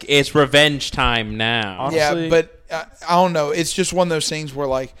 he's like, it's revenge time now. Honestly- yeah, but I don't know. It's just one of those things where,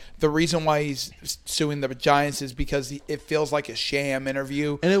 like, the reason why he's suing the Giants is because it feels like a sham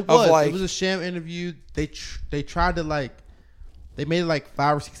interview. And it of, was. like, It was a sham interview. They tried to, they made it like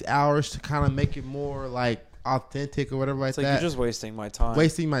 5 or 6 hours to kind of make it more, like, authentic or whatever like It's like, that. you're just wasting my time.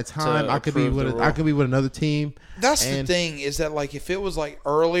 wasting my time. to I could be approve the rule. with another team. That's And- the thing is that, like, if it was like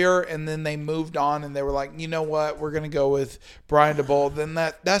earlier and then they moved on and they were like, you know what, we're gonna go with Brian DeBole, then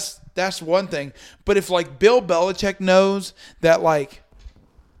that's one thing. But if, like, Bill Belichick knows that, like,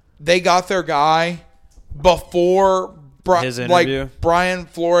 they got their guy before His interview? Brian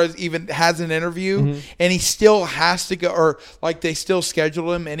Flores even has an interview and he still has to go, or like they still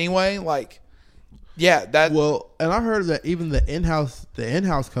schedule him anyway, like, yeah, that Well, and I heard that even the in-house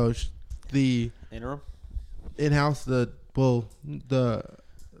coach, the Interim? in-house the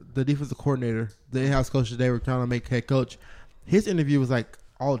defensive coordinator, the in-house coach that they were trying to make head coach, his interview was like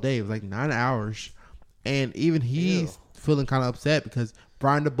all day. It was like 9 hours, and even he's feeling kind of upset because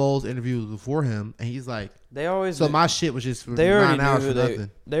Brian DeBole's interview was before him, and he's like, They always so my shit was just for they already 9 knew hours who for they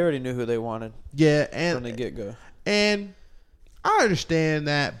nothing. they already knew who they wanted Yeah, from the and get go. and I understand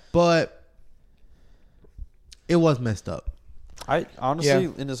that, but it was messed up. I honestly,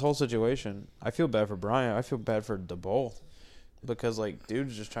 Yeah. in this whole situation, I feel bad for Brian. I feel bad for DeBole because, like,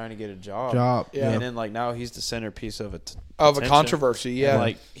 dude's just trying to get a job. Yeah. And then, like, now he's the centerpiece of it. of a controversy, yeah.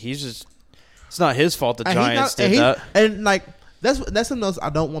 Like, he's just. It's not his fault the And he Giants not- and did he- that. And like that's something else I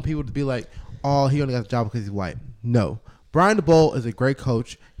don't want people to be like, oh, he only got the job because he's white. No, Brian DeBole is a great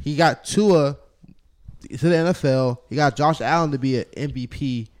coach. He got Tua to the NFL. He got Josh Allen to be an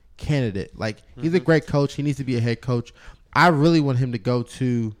MVP candidate. Like, he's a great coach. He needs to be a head coach. I really want him to go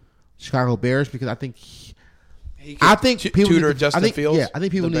to Chicago Bears because I think He could people tutor need to- Justin I think, Fields. Yeah, I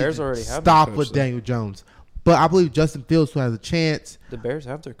think people The need Bears to already have stop their coach, with though. Daniel Jones. But I believe Justin Fields still has a chance. The Bears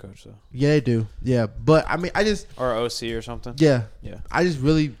have their coach though. Yeah, they do. Yeah, but I mean, Or OC or something. Yeah. Yeah. I just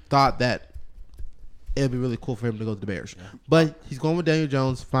really thought that it would be really cool for him to go to the Bears. Yeah. But he's going with Daniel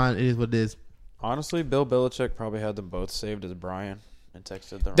Jones. Fine, it is what it is. Honestly, Bill Belichick probably had them both saved as Brian and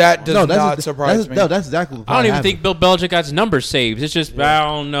texted them. That does not surprise me. No, that's exactly what I don't even happened. think Bill Belichick got his numbers saved. It's just, I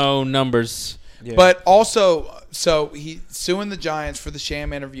don't know numbers. Yeah. But also, so he's suing the Giants for the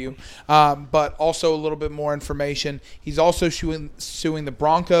sham interview, but also a little bit more information. He's also suing the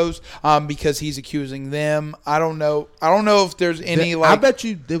Broncos because he's accusing them. I don't know if there's any I bet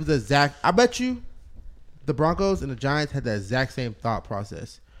you there was I bet you the Broncos and the Giants had the exact same thought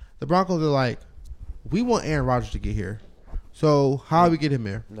process. The Broncos are like, we want Aaron Rodgers to get here. So how do we get him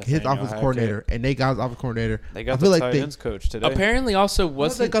here? His offensive coordinator, and they got his offensive coordinator. They got the tight ends coach today. Apparently, also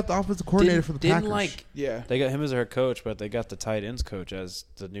they got the offensive coordinator for the Packers. They got him as their coach, but they got the tight ends coach as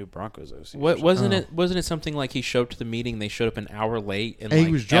the new Broncos OC. Wasn't it something like he showed up to the meeting? They showed up an hour late, and he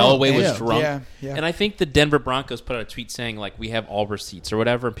was drunk. Elway was drunk. Yeah. And I think the Denver Broncos put out a tweet saying like, we have all receipts or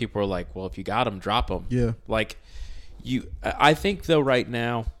whatever, and people were like, well, if you got them, drop them. Yeah. I think though right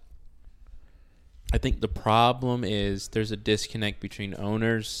now, I think the problem is there's a disconnect between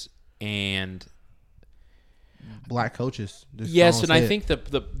owners and black coaches. Yes, and I think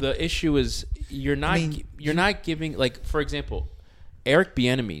the issue is you're not giving, like, for example, Eric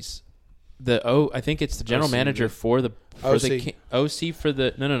Bieniemy's I think it's the general manager for the OC for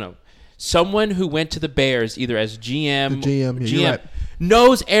the no. Someone who went to the Bears either as GM, GM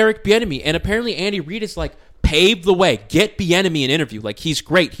knows Eric Bieniemy, and apparently Andy Reid is like, pave the way, get Bieniemy an interview. Like, he's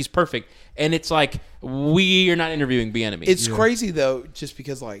great, he's perfect. And it's like, we are not interviewing Bieniemy. It's crazy, though, just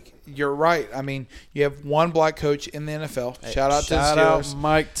because, like, you're right. I mean, you have one black coach in the NFL. Shout out to the Steelers.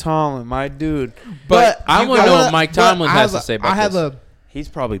 Mike Tomlin, my dude. But I want to know what Mike Tomlin has to say about this. He's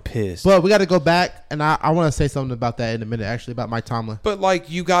probably pissed. But we got to go back, and I want to say something about that in a minute, actually, about Mike Tomlin. But, like,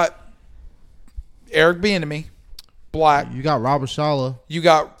 you got Eric Bieniemy, black. You got Robert Saleh. You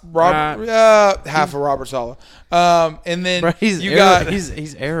got half of Robert Saleh. And then Bro,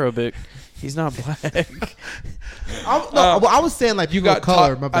 he's Arabic. He's not black. I was saying, like, you got color.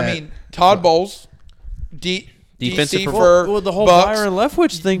 Todd, my bad. I mean, Todd Bowles, defensive for the whole Bucks, Byron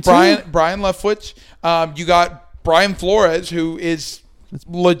Leftwich thing too. Brian Leftwich. You got Brian Flores, who is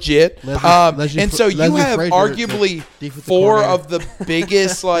legit. And so you have Frazier, arguably four of the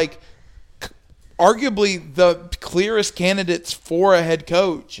biggest, like, arguably the clearest candidates for a head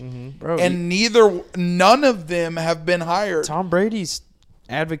coach, Bro, and none of them have been hired. Tom Brady's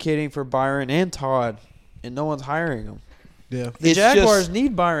advocating for Byron and Todd, and no one's hiring him. Yeah, the Jaguars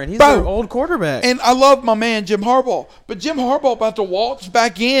need Byron. He's their old quarterback. And I love my man Jim Harbaugh, but Jim Harbaugh about to waltz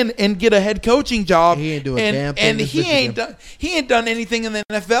back in and get a head coaching job. He ain't doing damn thing. And he ain't done anything in the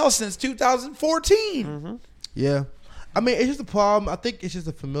NFL since 2014. Yeah. I mean, it's just a problem. I think it's just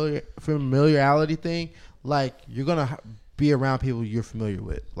a familiarity thing. Like, you're going to be around people you're familiar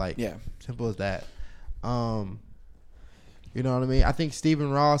with. Like, simple as that. You know what I mean? I think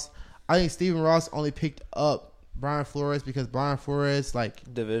Stephen Ross only picked up Brian Flores because Brian Flores, like,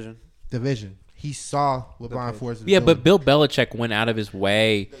 division. He saw what Brian Flores was doing. But Bill Belichick went out of his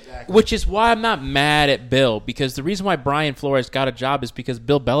way, which is why I'm not mad at Bill, because the reason why Brian Flores got a job is because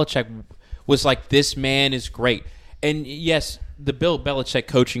Bill Belichick was like, this man is great. And yes, the Bill Belichick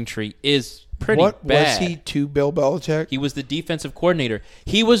coaching tree is pretty bad. What was he to Bill Belichick? He was the defensive coordinator.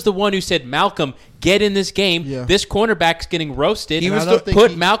 He was the one who said, Malcolm, get in this game. Yeah. This cornerback's getting roasted.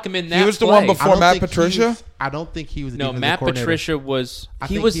 Malcolm in that He was the one before Matt Patricia? I don't think he was the defensive Matt coordinator. Patricia was... I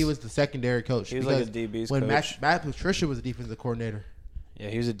think he was the secondary coach. He was like a DB's when coach. Matt Patricia was the defensive coordinator. Yeah,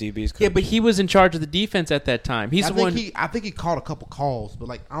 he was a DB's coach. Yeah, but he was in charge of the defense at that time. I think he called a couple calls, but,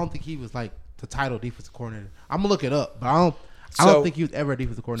 like, I don't think he was, like, the title defensive coordinator. I'm going to look it up, but I don't think he was ever a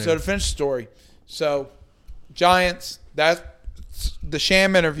defensive coordinator. So to finish the story, Giants, that's the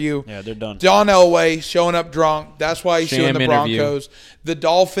sham interview. Yeah, they're done. John Elway showing up drunk. That's why he's suing the Broncos. Interview. The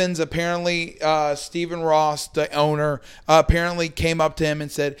Dolphins, apparently, Stephen Ross, the owner, apparently came up to him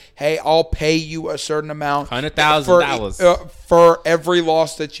and said, hey, I'll pay you a certain amount. $100,000. For every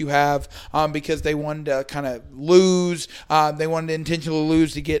loss that you have, because they wanted to kind of lose. They wanted to intentionally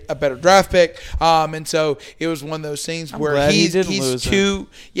lose to get a better draft pick. And so it was one of those things where he's too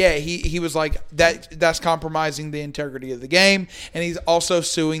 – he was like, that's compromising the integrity of the game. And he's also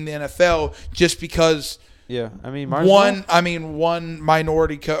suing the NFL just because – yeah, I mean, one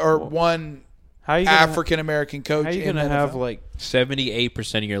minority one African American coach. How are you gonna have like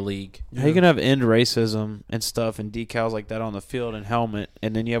 78% of your league? How are you gonna have end racism and stuff and decals like that on the field and helmet,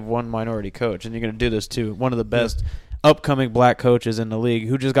 and then you have one minority coach, and you're gonna do this to one of the best upcoming black coaches in the league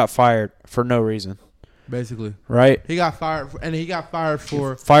who just got fired for no reason? Basically, right? he got fired, and he got fired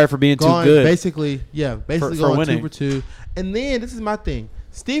for being going, too good. Basically for going winning. 2-2. And then this is my thing.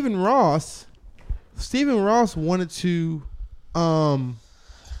 Stephen Ross wanted to let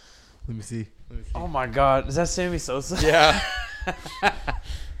me see. Oh my God, is that Sammy Sosa? Yeah.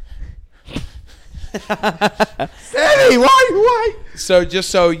 Sammy, why? So just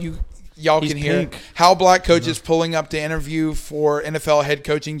so y'all He's can hear pink. how black coach is pulling up to interview for NFL head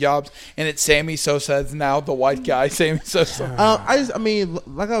coaching jobs, and it's Sammy Sosa is now the white guy. Sammy Sosa. I mean,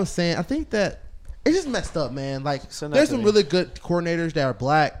 like I was saying, I think that it's just messed up, man. Like, Send that there's to some me. really good coordinators that are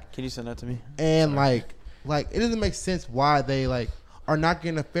black, Can you send that to me? and like it doesn't make sense why they are not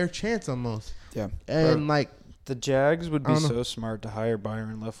getting a fair chance almost. Yeah. And The Jags would I be don't know. so smart to hire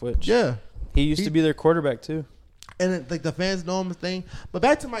Byron Leftwich. yeah, He used to be their quarterback too. and the fans know him a thing. But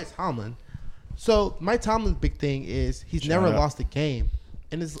back to Mike Tomlin. So Mike Tomlin's big thing is he's never out. lost a game,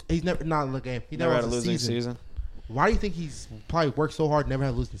 and he's never not in the game. He never Never had a lost losing season. Why do you think he's probably worked so hard, never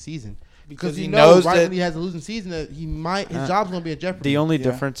had a losing season? Because he he knows knows right that- when he has a losing season that his job's gonna be in jeopardy. The only Yeah.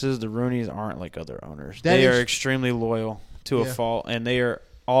 difference is the Rooneys aren't like other owners. That They is- are extremely loyal to a Yeah. fault, and they are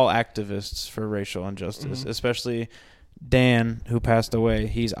all activists for racial injustice, especially Dan, who passed away.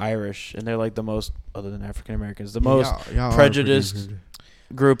 He's Irish, and they're like the most, other than African Americans, the most Y'all are prejudiced pretty-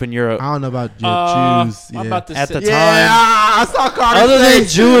 group in Europe. I don't know about Jews. I'm about to At say, the Yeah, time. I saw Carter Other say- than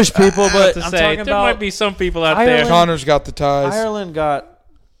Jewish people, but to I'm say, talking there about might be some people out Ireland- there. Connor's got the ties. Ireland got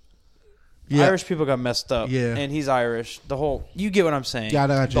Yeah. Irish people got messed up. Yeah. And he's Irish. The whole you get what I'm saying. Yeah, I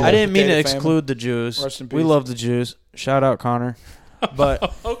got you. I didn't mean to Potato famine. exclude the Jews. Rest in We peace. love the Jews. Shout out Connor.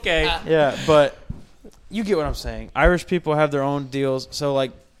 But Okay. yeah, but you get what I'm saying. Irish people have their own deals, so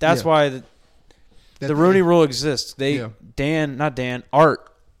like that's Yeah. why the Rooney Rule exists. Yeah.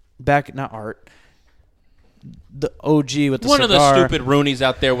 The OG with the One of the cigar. stupid Roonies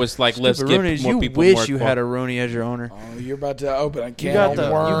out there was like, let's Stupid get Rooney's, more you people. wish more you had a Rooney as your owner. Oh, you're about to open a You can got of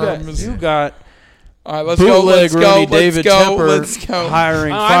the worms. you got All right, let's go. bootleg Let's Rooney, go. David Let's go. Temper Let's go.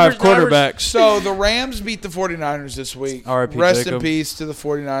 hiring Irish- 5 quarterbacks. So the Rams beat the 49ers this week. R.I.P. Rest in Jacob. peace to the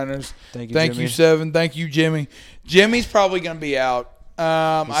 49ers. Thank you, Thank Jimmy. you, Seven. Thank you, Jimmy. Jimmy's probably going to be out. He's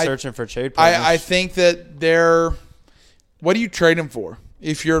I searching for trade partners. I think that they're – what do you trade him for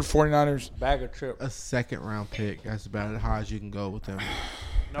if you're the 49ers? bag of chip. a second round pick. That's about as high as you can go with them.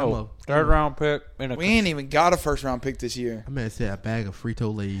 No, third round pick. We ain't even got a first-round pick this year. I mean, I said a bag of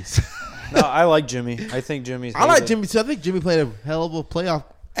Frito Lays. No, I like Jimmy. I think Jimmy's. I like hated. Jimmy too. I think Jimmy played a hell of a playoff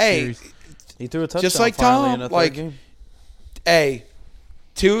Hey, series. He threw a touchdown. Just like finally Tom, in a third like- game. hey,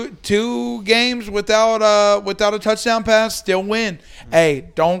 two games without a touchdown pass, still win. Hey,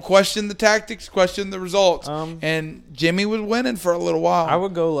 don't question the tactics, question the results. And Jimmy was winning for a little while. I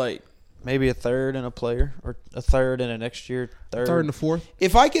would go like maybe a third and a player, or a third and a next year third. Third and the fourth.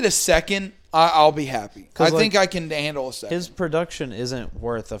 If I get a second, I'll be happy. I 'Cause, think I can handle a second. His production isn't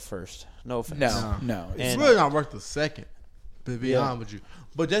worth a first. No offense. No. It's And- really not worth the second. To be Yeah. honest with you,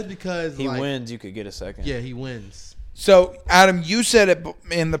 but just because He like, wins, you could get a second. yeah, he wins. So, Adam, you said it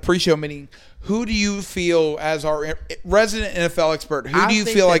in the pre-show meeting. Who do you feel, as our resident NFL expert, who I do you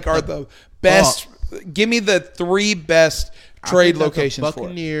think feel that like are the the best? Give me the 3 best trade I think that locations the for it.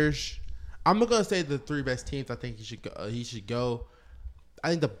 Buccaneers. I'm not gonna say the 3 best teams. I think he should go. I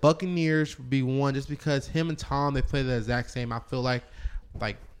think the Buccaneers would be one, just because him and Tom, they play the exact same. I feel like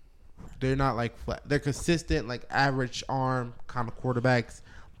they're not like flat. They're consistent, like average arm kind of quarterbacks,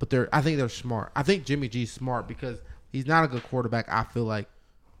 but I think they're smart. I think Jimmy G's smart because he's not a good quarterback. I feel like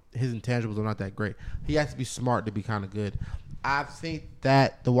his intangibles are not that great. He has to be smart to be kind of good. I think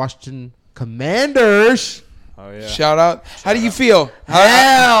that the Washington Commanders. Oh yeah. Shout out. How do you feel?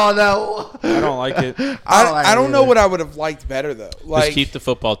 Hell no. I don't like it. I don't know what I would have liked better though. Just Like keep the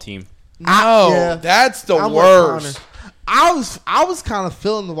football team. no, Yeah. that's the I'm with worst. Connor. I was kind of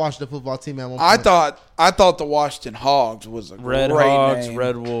feeling the Washington football team at one point. I thought the Washington Hogs was a Red great Hogs, name.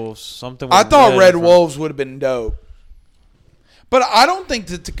 Red Wolves, something. With I thought Red in front. Wolves would have been dope. But I don't think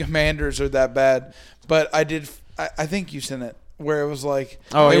that the Commanders are that bad. But I think you sent it where it was like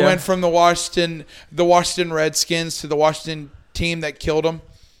Oh, they yeah. went from the Washington Redskins to the Washington team that killed them.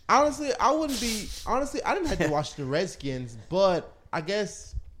 Honestly, I didn't have the Washington Redskins, but I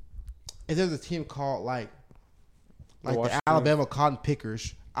guess if there's a team called like the Washington- Alabama Cotton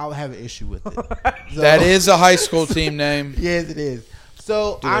Pickers, I would have an issue with it. So- That is a high school team name. yes, it is.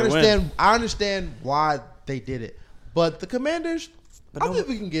 So Do I they understand. win? I understand why they did it, but the Commanders. I think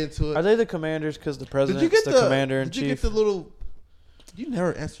we can get into it. Are they the Commanders because the Did president's you get the commander in Did you get chief? the little? You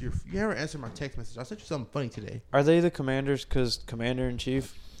never answer my text message. I sent you something funny today. Are they the Commanders because commander in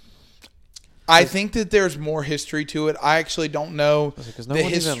chief? I think that there's more history to it. I actually don't know Because no the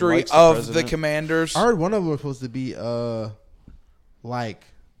one even history likes of the president. Commanders. I heard one of them was supposed to be like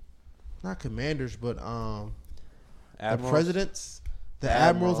not commanders, but the Admirals. presidents, the The admirals.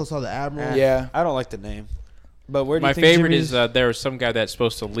 admirals. I saw the admirals. Yeah. I don't like the name. But where do you My think favorite Jimmy's- is there was some guy that's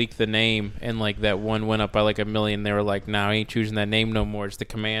supposed to leak the name, and like that one went up by like 1 million. They were like, "No, I ain't choosing that name no more. It's the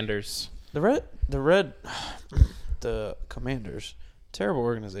Commanders." the Commanders. Terrible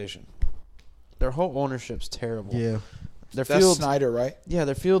organization. Their whole ownership's terrible. Yeah. Their That's field, Snyder, right? yeah,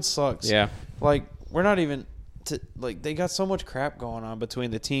 their field sucks. Yeah, Like we're not even like they got so much crap going on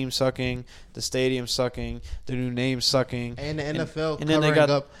between the team sucking, the stadium sucking, the new name sucking, And the NFL and then they covering got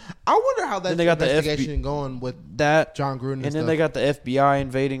up. I wonder how that then they got the investigation going with that, John Gruden and and then stuff. they got the FBI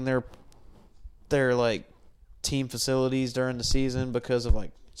invading their like team facilities during the season because of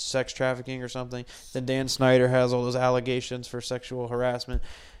like sex trafficking or something. Then Dan Snyder has all those allegations for sexual harassment.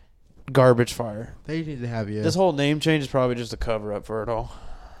 Garbage fire. They need to have This whole name change is probably just a cover up for it all.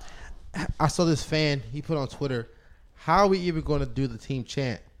 I saw this fan. He put on Twitter, "How are we even going to do the team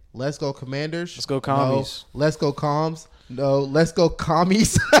chant? Let's go Commanders. Let's go Commies. No. Let's go Comms. No. Let's go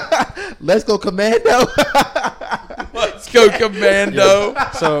Commies. Let's go Commando." Let's go Commando.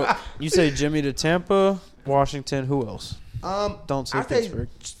 So you say Jimmy to Tampa, Washington, who else? Don't say I think Pittsburgh.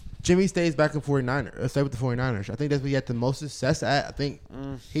 Jimmy stays back in 49ers. Stay with the 49ers. I think that's where he had the most success at. I think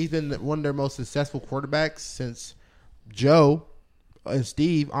he's been one of their most successful quarterbacks since Joe and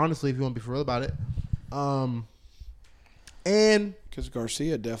Steve. Honestly, if you want to be for real about it. And Because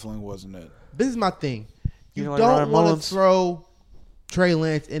Garcia definitely wasn't it. this is my thing. You You like don't Ryan want Mullins? to throw Trey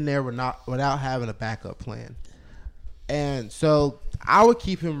Lance in there without having a backup plan. And so I would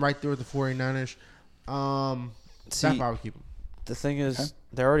keep him right there with the 49ers. That's why I would keep him. The thing is,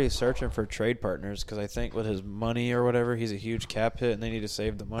 they're already searching for trade partners because I think with his money or whatever, he's a huge cap hit, and they need to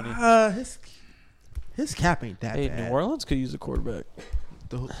save the money. His cap ain't that Hey, bad. New Orleans could use a quarterback.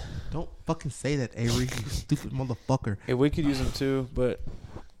 Don't fucking say that, Avery. You stupid motherfucker. Hey, we could use him too, but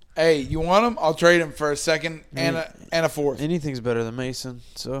Hey, you want him? I'll trade him for a second and a fourth. anything's better than Mason.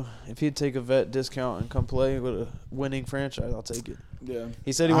 So if he'd take a vet discount and come play with a winning franchise, I'll take it. Yeah.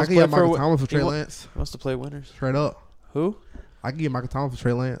 He said he I wants can to play get Michael for Thomas for he Trey wa- Lance. He wants to play winners. Straight up. Who? I can get Michael Thomas for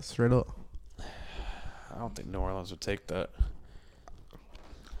Trey Lance. Straight up. I don't think New Orleans would take that.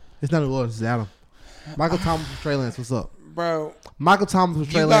 It's not New Orleans. It's Adam. Michael Thomas for Trey Lance. What's up? Bro, Michael Thomas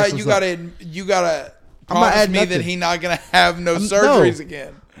for Trey Lance. you What's up? gotta I'm not promise adding me that nothing. he's not gonna have no No. surgeries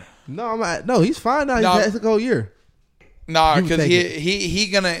again. No, he's fine now. No. He's a whole year. Nah, You would because take he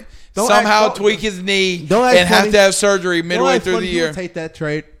gonna Don't somehow act- tweak his knee don't act and have funny. to have surgery Don't midway act through funny. the You year. would take that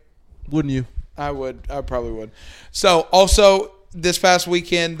trade, wouldn't you? I probably would. So also this past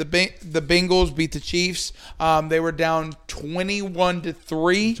weekend, the Bengals beat the Chiefs. They were down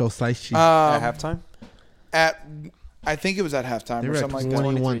 21-3 Joe Saichi. At halftime? at I think it was at halftime They or were at something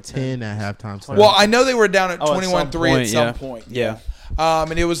like that. 21-10 at halftime. So Well, I know they were down at Oh, at some 21-3 at some point, point. Yeah.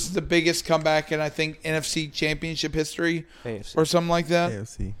 And it was the biggest comeback in I think NFC Championship history AFC. or something like that.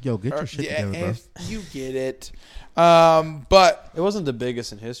 AFC. Yo, get your shit Yeah, together, bro. you get it. But It wasn't the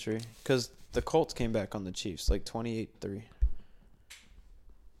biggest in history because the Colts came back on the Chiefs like 28-3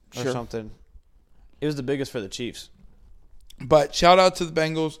 or Sure. something. It was the biggest for the Chiefs. But shout out to the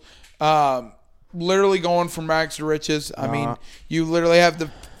Bengals. Literally going from rags to riches. I mean, you literally have the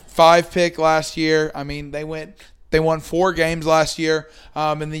 5 pick last year. I mean, they won 4 games last year.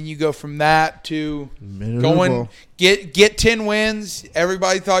 And then you go from that to going get 10 wins.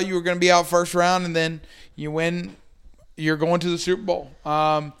 Everybody thought you were going to be out first round, and then you win. You're going to the Super Bowl. You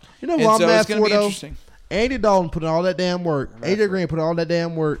know and what so I'm mad it's going for, to be though? interesting. Andy Dalton put in all that damn work. AJ Green put in all that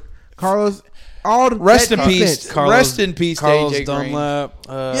damn work. Carlos, all the Rest in that peace. defense. Rest in peace, to Carlos AJ Green. Dunlap.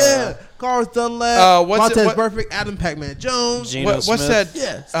 Yeah, Carlos Dunlap, what's Montez it- what- Perfect, Adam Pac-Man Jones. Geno What's Smith. that?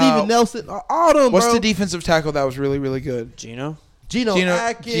 Yeah, Steven Nelson, all them, What's bro. the defensive tackle that was really, really good? Geno? Geno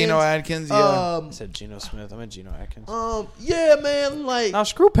Atkins. Geno Atkins, yeah. I said Geno Smith. I meant Geno Atkins. Yeah, man, like Now,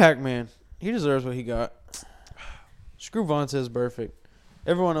 screw Pac-Man. He deserves what he got. Screw Vontez Perfect.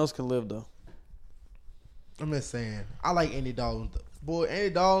 Everyone else can live, though. I'm just saying, I like Andy Dalton. Boy, Andy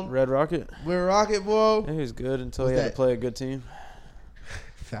Dalton, Red Rocket? we're Rocket, boy. Yeah, he was good until What's he had that? to play a good team.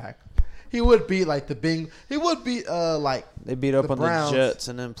 Fact. He would be like the Bing. He would be like They beat up The on Browns. the Jets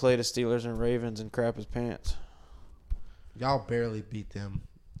and then played the Steelers and Ravens and crap his pants. y'all barely beat them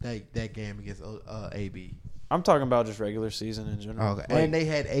that game against AB. I'm talking about just regular season in general. Okay, Like, and they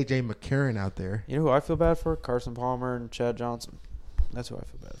had AJ McCarron out there. you know who I feel bad for? Carson Palmer and Chad Johnson. That's who I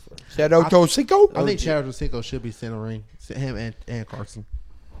feel bad for. Shadow Tosico? I think Chad Cinco should be center ring. Him and Carson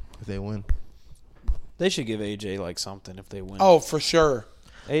if they win. They should give AJ like something if they win. Oh, for sure.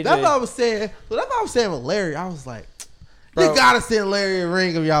 AJ. That's what I was saying. So that's what I was saying with Larry. I was like, Bro. you gotta send Larry a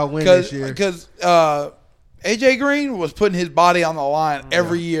ring if y'all win this year. Because AJ Green was putting his body on the line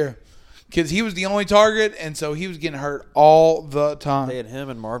every year because he was the only target, and so he was getting hurt all the time. They had him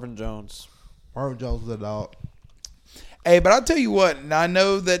and Marvin Jones. Marvin Jones was a dog. Hey, but I'll tell you what, and I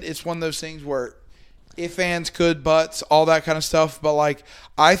know that it's one of those things where if fans could, buts, all that kind of stuff, but like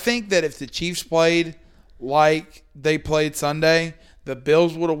I think that if the Chiefs played like they played Sunday, the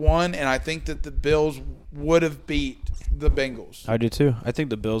Bills would have won, and I think that the Bills would have beat the Bengals. I do too. I think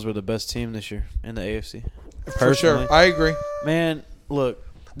the Bills were the best team this year in the AFC. For Personally. sure. I agree. Man, look.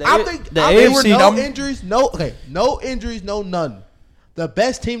 I think the there were AFC no injuries, no injuries, no none. The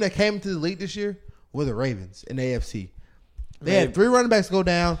best team that came into the league this year were the Ravens in the AFC. They had 3 running backs go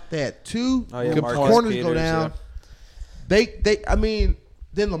down. They had 2 Marcus corners Peters, go down.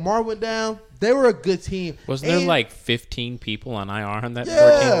 Then Lamar went down. They were a good team. Wasn't there like 15 people on IR on that?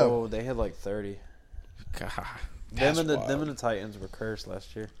 Yeah. Oh, they had like 30. God. Them and the Titans were cursed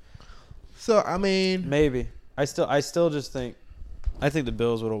last year. So I mean, Maybe. I still just think I think the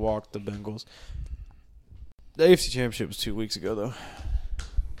Bills would have walked the Bengals. The AFC Championship was 2 weeks ago though.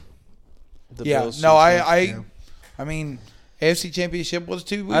 The Bills I mean, AFC Championship was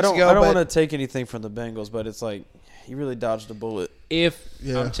 2 weeks ago. I don't want to take anything from the Bengals, but it's like he really dodged a bullet. I'm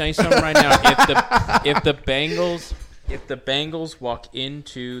telling you something right now. If the Bengals walk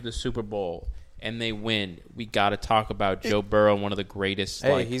into the Super Bowl and they win, we got to talk about Joe Burrow, one of the greatest.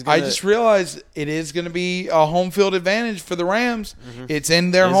 Hey, I just realized it is going to be a home field advantage for the Rams. Mm-hmm. It's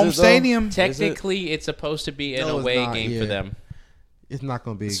in their home stadium. Technically, it's supposed to be an away game for them. It's not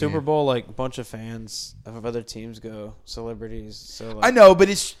going to be a Super game. Bowl. Like a bunch of fans of other teams go, celebrities. So like, I know, but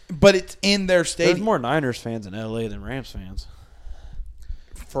it's in their stadium. there's more Niners fans in LA than Rams fans.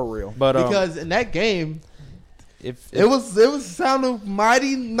 For real. But Because in that game, if it was sounding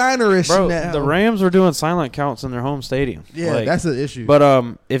mighty Ninerish. bro, now. the Rams were doing silent counts in their home stadium. Yeah, Like, that's an issue.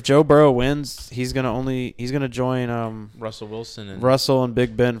 But if Joe Burrow wins, he's gonna join Russell Wilson and Russell and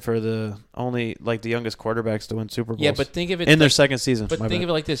Big Ben for the youngest quarterbacks to win Super Bowls. yeah, but think of it in their second season. But think of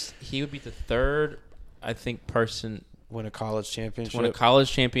it like this: he would be the third, I think, person win a college to championship, win a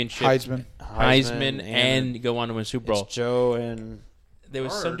college championship, Heisman. and go on to win Super Bowl. It's Joe and There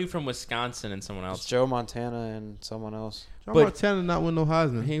was some dude from Wisconsin and someone it's else. Joe Montana and someone else. John but- Montana did not win no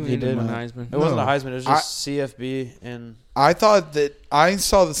Heisman. He did win win. Heisman. It wasn't a No. Heisman. It was just CFB and I thought that I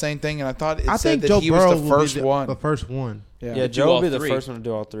saw the same thing, and I thought it I said think that Joe he Burrow was the first will be one. The first one. yeah, do Joe all will be the three. first one to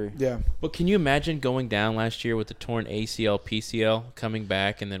do all three. Yeah. But can you imagine going down last year with the torn ACL, PCL, coming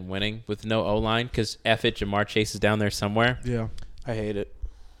back and then winning with no O-line? Because F it, Jamar Chase is down there somewhere. Yeah. I hate it.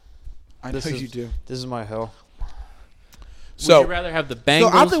 I know This is- you do. This is my hell. So Would you rather have the I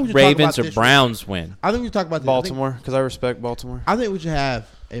think Bengals, we should talk Ravens, about or this Browns win? I think we talk about this. Baltimore, because I respect Baltimore. I think we should have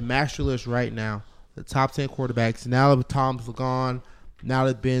a master list right now. The top 10 quarterbacks. Now that Tom's gone, now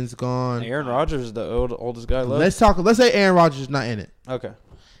that Ben's gone. Aaron Rodgers is the oldest guy left. Let's say Aaron Rodgers is not in it. Okay.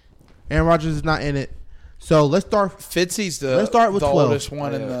 Aaron Rodgers is not in it. So let's start. Fitzy's Let's start with the 12. oldest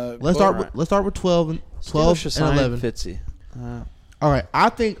one in the. Let's book. start with 12 and 12 and 11. Fitzy. All right, I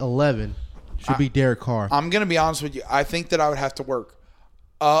think 11 should be Derek Carr. I'm gonna be honest with you. I think that I would have to work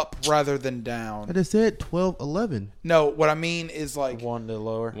up rather than I down. just said 12, 11. No, what I mean is like One to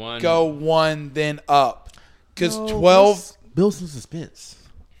lower. go one then up, because No, 12. let's build some suspense.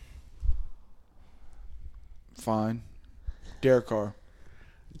 Fine. Derek Carr.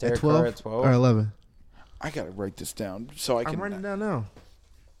 Derek At 12 Carr at 12. or 11. I gotta write this down so I I'm can. writing it down now.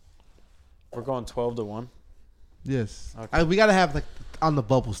 We're going 12 to 1. Yes. Okay. We gotta have like on the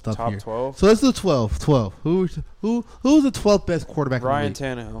bubble stuff Top here. 12. So let's do 12. 12. Who's the 12th best quarterback? Ryan in the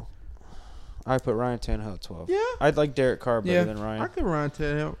league? Tannehill. I put Ryan Tannehill at 12. Yeah. I'd like Derek Carr better Yeah. than I Ryan. could Ryan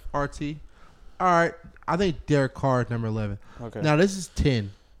Tannehill, RT. All right. I think Derek Carr is number 11. Okay. Now this is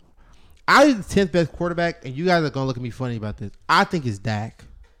 10. I think the 10th best quarterback, and you guys are gonna look at me funny about this. I think it's Dak.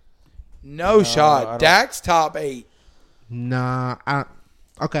 No I shot. don't- Dak's top 8. Nah.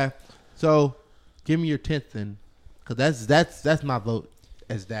 Okay. So give me your 10th then, because that's my vote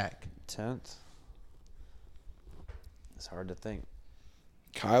as Dak. 10th. It's hard to think.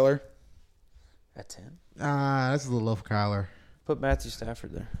 Kyler. At 10? That's a little low for Kyler. Put Matthew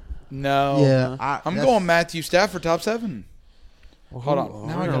Stafford there. No. Yeah, I'm that's- going Matthew Stafford top 7. Hold on.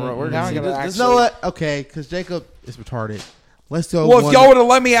 Now I gotta actually. You know what? Okay, because Jacob is retarded. Let's go. Well, if y'all would have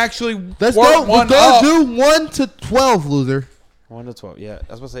let me actually let's work go. one Let's up. do 1 to 12, loser. 1 to 12. Yeah.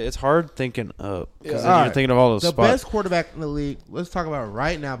 I was going to say, it's hard thinking up. Because Yeah. then All you're right. thinking of all those The spots. best quarterback in the league. Let's talk about it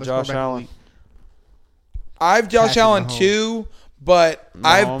right now. Best Josh quarterback Allen. in I have Josh Patrick Allen Mahomes. 2, but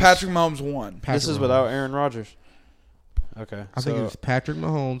I have Mahomes. Patrick Mahomes 1. the league. This is without Aaron Rodgers. Okay. I think it's Patrick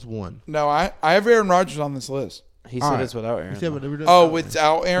Mahomes 1. No, I have Aaron Rodgers on this list. He All said right. it's without Aaron. You said, though. but we're just- Oh,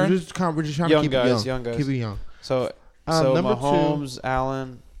 without Aaron? We're just trying to Young keep guys, it young. young guys. Keep it young. So Number Mahomes,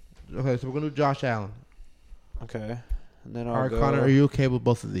 Allen. Okay, so we're going to do Josh Allen. Okay. And then I'll All right, go Connor, are you okay with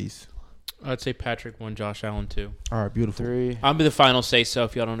both of these? I'd say Patrick 1, Josh Allen 2. All right, beautiful. 3. I'll be the final say so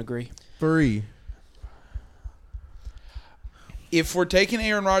if y'all don't agree. 3. If we're taking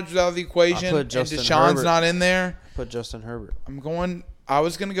Aaron Rodgers out of the equation put and Justin Deshaun's Herbert. not in there, Put Justin Herbert. I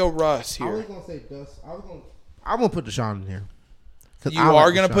was going to go Russ I was here. going to say I'm going to put Deshaun in here. 'Cause You I like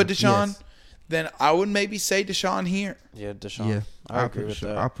are going to put Deshaun? Yes. Then I would maybe say Deshaun here. Yeah, Deshaun. Yeah. I agree with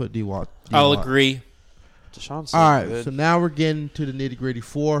I'll that. put D-Watt. I'll agree. Deshaun's All right, good. so now we're getting to the nitty-gritty.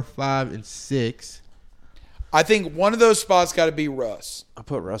 4, 5, and 6. I think one of those spots got to be Russ. I'll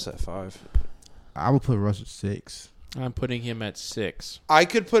put Russ at 5. I would put Russ at 6. I'm putting him at 6. I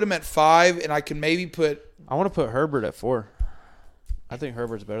could put him at 5, and I can maybe put I want to put Herbert at 4. I think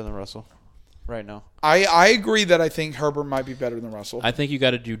Herbert's better than Russell right now. I agree that I think Herbert might be better than Russell. I think you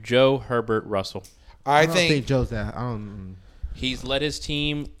got to do Joe, Herbert, Russell. I don't think Joe's that. I don't. He's led his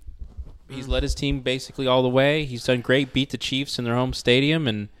team. He's led his team basically all the way. He's done great. Beat the Chiefs in their home stadium,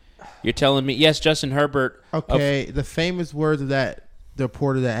 and you're telling me, yes, Justin Herbert. Okay, the famous words of that the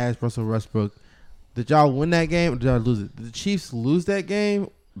reporter that asked Russell Westbrook, did y'all win that game or did y'all lose it? Did the Chiefs lose that game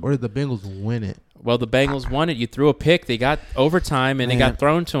or did the Bengals win it? Well, the Bengals won it. You threw a pick. They got overtime, and it Man. got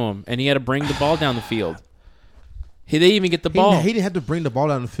thrown to him, and he had to bring the ball down the field. They didn't even get the ball. He didn't have to bring the ball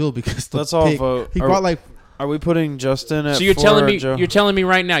down the field because the Let's all pick, vote. He Are- brought like Are we putting Justin at So you're 4 telling or me Joe? you're telling me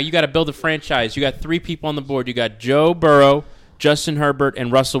right now you got to build a franchise. You got 3 people on the board. You got Joe Burrow, Justin Herbert,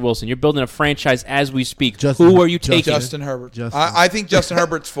 and Russell Wilson. You're building a franchise as we speak. Who are you taking? Justin Herbert. Justin. I think Justin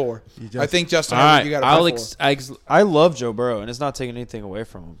Herbert's 4. I think Justin All Herbert, right, you got to put 4. I love Joe Burrow, and it's not taking anything away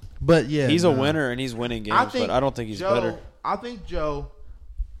from him. but yeah. He's a nah. winner, and he's winning games, but I don't think he's Joe, better. I think Joe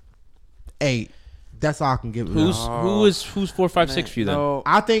 8. That's all I can give it. Who's 4, 5, 6 for you then? No,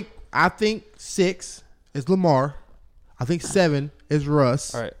 I think 6 is Lamar. I think 7 is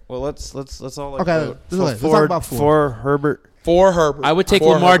Russ. all right. Well, let's all like Okay, vote. let's talk about 4. 4 Herbert. 4 Herbert. I would take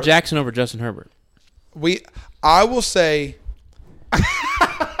 4 Lamar Herbert. Jackson over Justin Herbert. I will say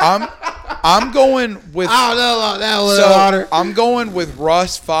I'm going with I'm going with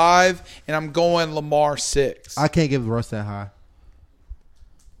Russ 5 and I'm going Lamar 6. I can't give Russ that high.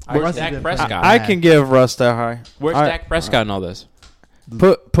 Where's Russ has Dak been Prescott? bad. I can give Russ that high. Where's I- Dak Prescott in all this?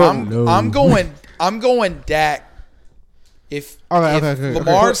 Put I'm going Dak. If Okay.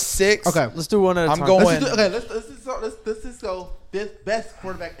 Lamar's 6, Okay. Let's do one at a I'm time. going- Let's just go. This best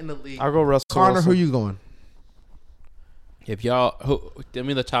quarterback in the league. I'll go Russell Connor, Wilson. who you going? If y'all, give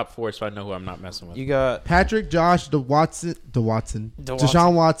me the top 4 so I know who I'm not messing with. You got Patrick, Josh,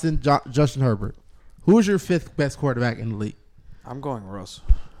 Deshaun Watson, Justin Herbert. Who is your 5th best quarterback in the league? I'm going Russ.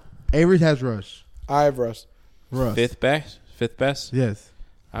 Avery has Russ. I have Russ. Russ. Fifth best. Yes.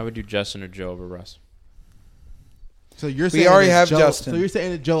 I would do Justin or Joe over Russ. So you're saying already it's have Joe, Justin. So you're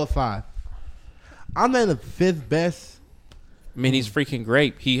saying that Joe at 5. I'm not in the 5th best. I mean, he's freaking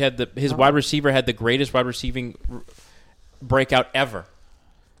great. He had his wide receiver had the greatest wide receiving breakout ever.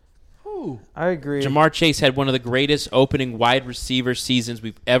 Who? I agree. Jamar Chase had one of the greatest opening wide receiver seasons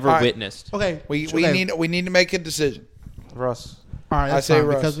we've ever All right. witnessed. Okay. We okay. need to make a decision. Russ. All right, that's I say fine,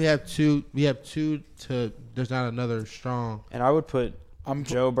 Russ. because we have two. We have 2 to. There's not another strong. And I would put I'm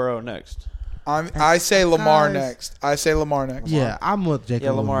Joe Burrow next. I say Lamar Guys. next. I say Lamar next. Yeah, I'm with Jacob.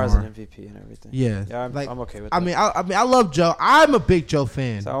 Yeah, Lamar has an MVP and everything. Yeah, Yeah, I'm like, okay with I that. mean, I love Joe. I'm a big Joe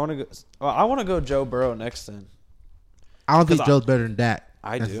fan. So I want to go. Well, I want to go Joe Burrow next. Then I don't think 'cause Joe's better than Dak.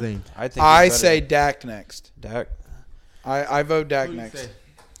 I That's do. the thing. I think I he's better say than Dak next. Dak. I vote Dak next.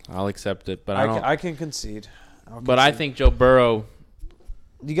 I'll accept it, but I don't. I can concede. But I think Joe Burrow.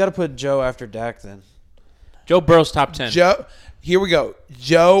 You got to put Joe after Dak then. Joe Burrow's top 10. Joe. Here we go.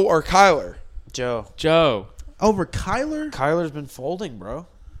 Joe or Kyler. Joe. Over Kyler. Kyler's been folding, bro.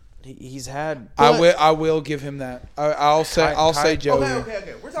 He's had. I will give him that. I'll say Joe. here.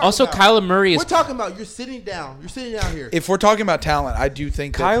 Okay. We're talking Also, about, Kyler Murray is. We're talking about you're sitting down. You're sitting down here. If we're talking about talent, I do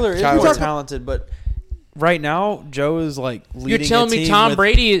think that Kyler is Kyler- more talented, but right now Joe is like leading. You're telling a me team Tom with-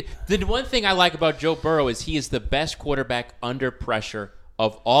 Brady? The one thing I like about Joe Burrow is he is the best quarterback under pressure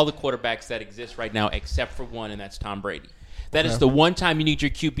of all the quarterbacks that exist right now, except for one, and that's Tom Brady. That is the one time you need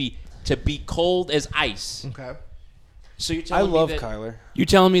your QB to be cold as ice. Okay. So you're I telling love me that Kyler. you're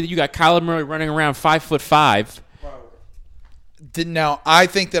telling me that you got Kyler Murray running around 5'5". Now I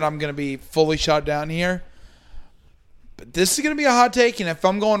think that I'm going to be fully shot down here, but this is going to be a hot take. And if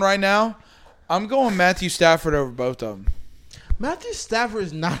I'm going right now, I'm going Matthew Stafford over both of them. Matthew Stafford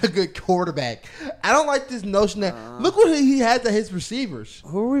is not a good quarterback. I don't like this notion that look what he has at his receivers.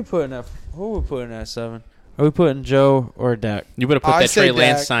 Who are we putting at? Who are we putting at 7? Are we putting Joe or Dak? You better put I that say Trey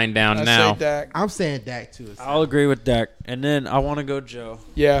Lance Dak. sign down I now. say Dak. I'm saying Dak too. I'll agree with Dak, and then I want to go Joe,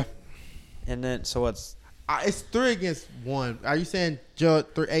 Yeah. and then so what's It's 3 against 1. Are you saying Joe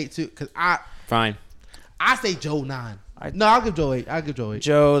 3-8-2? Because Fine. I say Joe 9. No, I'll give Joe 8. I'll give Joe 8.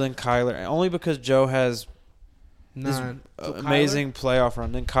 Joe then Kyler? Only because Joe has 9. amazing playoff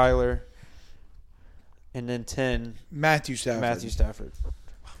run, then Kyler, and then 10 Matthew Stafford. Matthew Stafford.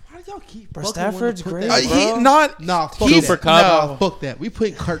 Why do y'all keep Bro, fucking wanting to Stafford's put great, that- He bro. not. Nah, fuck He's- Cooper that. Kupp. Nah, fuck that. We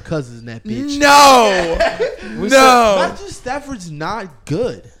putting Kirk Cousins in that bitch. No. No. Matthew Stafford's not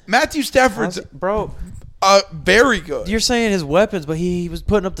good. Matthew Stafford's Bro, very good. you're saying his weapons, but he was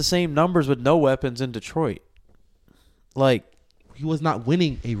putting up the same numbers with no weapons in Detroit. Like, He was not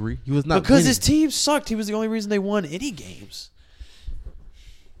winning, Avery. He was not because winning. his team sucked. He was the only reason they won any games.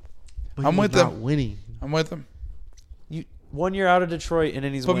 But he I'm was with not him. winning. I'm with him. 1 year out of Detroit, and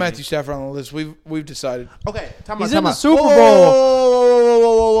then he's Put winning. Matthew Stafford on the list. We've decided. Okay, time He's out, in time the out. Super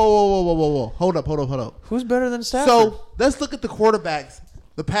Whoa. Hold up. Who's better than Stafford? So let's look at the quarterbacks.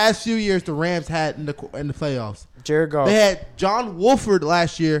 The past few years, the Rams had in the playoffs. Jared Goff. They had John Wolford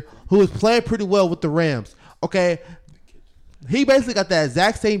last year, who was playing pretty well with the Rams. Okay, he basically got that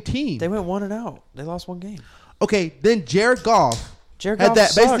exact same team. They went 1 and out. They lost 1 game. Okay, then Jared Goff Jared had Goff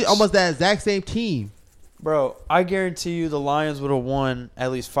that basically sucks. almost that exact same team. Bro, I guarantee you the Lions would have won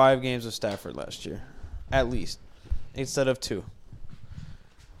at least 5 games with Stafford last year. At least. Instead of 2.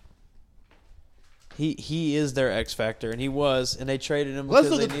 He is their X factor, and he was, and they traded him Let's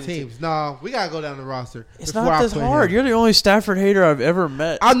because look they at the needed teams. No, we gotta go down the roster. to. It's before not I this put hard. him. You're the only Stafford hater I've ever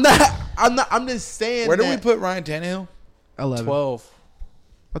met. I'm not. I'm just saying. Where do we that- put Ryan Tannehill? 11? 12.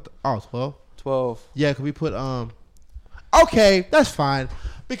 What the, 12. 12. Yeah, could we put Okay, that's fine.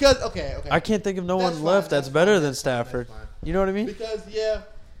 Because okay. I can't think of no That's one fine, left that's that's better fine, than that's fine, that's Stafford. fine. You know what I mean?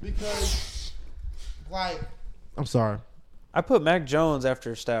 Because like I'm sorry. I put Mac Jones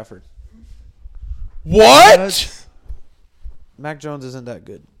after Stafford. What? Mac Jones isn't that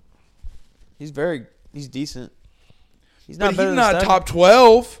good. He's decent. He's But not he's better than not Stafford. top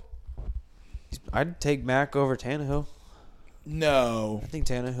 12. I'd take Mac over Tannehill. No. I think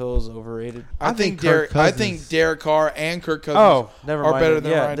Tannehill is overrated. I think Kirk I Cousins. think Derek Carr and Kirk Cousins Oh, never are mind. better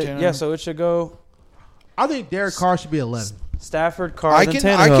than yeah, Ryan Tannehill. yeah, so it should go I think Derek Carr should be 11. Stafford, Carr, I then can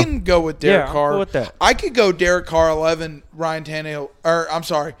Tannehill. I can go with Derek Yeah, I'm Carr. cool with that. I could go Derek Carr 11, Ryan Tannehill, or I'm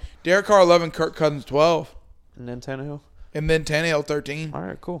sorry, Derek Carr 11, Kirk Cousins 12, And then Tannehill. and then Tannehill 13. All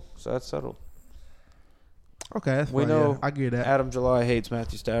right, cool. So that's settled. Okay, that's We fine, know yeah, I get that. Adam July hates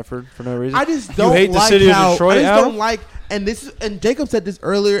Matthew Stafford for no reason. I just don't hate the like city of how Detroit, I just Adam? don't like and Jacob said this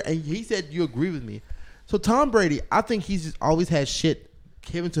earlier and he said you agree with me. So Tom Brady, I think he's just always had shit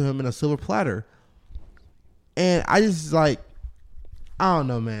given to him in a silver platter. And I just like I don't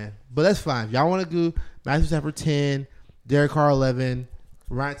know, man. But that's fine. If y'all want to go Matthew Stafford 10, Derek Carr 11,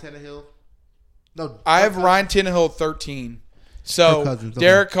 Ryan Tannehill. No, I have Ryan Tannehill 13. So Kirk Cousins, okay.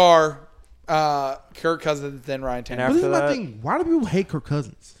 Derek Carr, Kirk Cousins, then Ryan And Tannehill. But this is after my that- thing. Why do people hate Kirk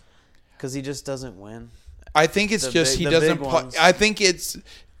Cousins? Because he just doesn't win. I think it's The just big- he the doesn't big play. ones. I think it's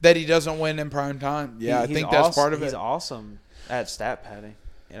that he doesn't win in prime time. Yeah, I He's think that's part of He's it. awesome at stat padding.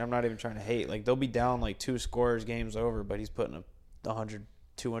 And I'm not even trying to hate. Like, they'll be down like 2 scores, game's over, but he's putting up 100,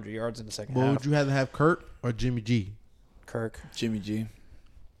 200 yards in the second But half. would you rather have Kurt or Jimmy G? Kirk. Jimmy G.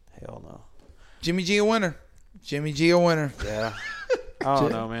 Hell no. Jimmy G a winner. Jimmy G a winner. Yeah. I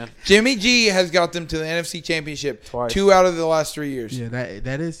don't know, man. Jimmy G has got them to the NFC Championship Twice. 2 out of the last 3 years. Yeah,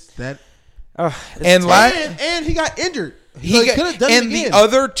 that is that. And And he got injured. he could have done and it again. the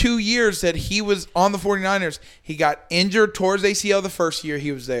other 2 years that he was on the 49ers, he got injured towards ACL the first year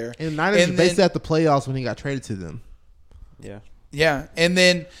he was there. And the Niners And basically then- at the playoffs when he got traded to them. Yeah. Yeah, and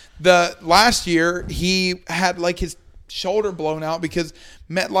then the last year he had like his shoulder blown out because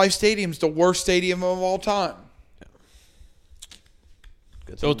MetLife Stadium's the worst stadium of all time.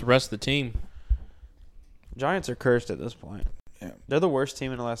 Good So with team. the rest of the team, Giants are cursed at this point. Yeah. They're the worst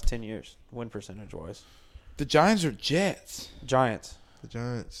team in the last 10 years, win percentage wise. The Giants are Jets. Giants. The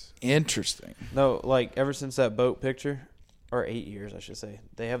Giants. Interesting. No, like ever since that boat picture, or 8 years, I should say,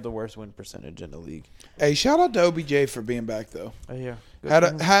 they have the worst win percentage in the league. Hey, shout out to OBJ for being back though. Oh yeah. Good Had for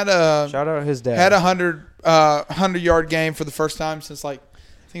him. a Shout out his dad. had a 100-yard game for the first time since like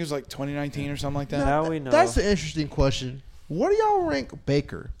I think it was like 2019 or something like that. Now we know. That's an interesting question. What do y'all rank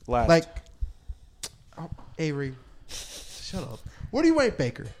Baker? Last. Like, Avery, shut up. Where do you rank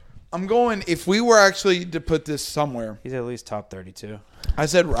Baker? I'm going if we were actually to put this somewhere. He's at least top 32. I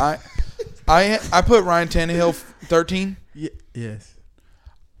said Ryan. I put Ryan Tannehill 13. Yes.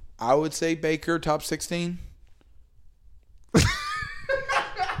 I would say Baker top 16.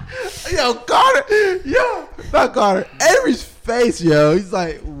 Yo, Carter. Yo, not Carter. Avery's face, yo. He's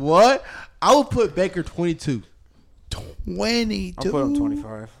like, what? I would put Baker 22. 22. I'll put him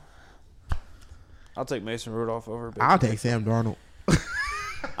 25. I'll take Mason Rudolph over Baker. I'll take Sam Darnold.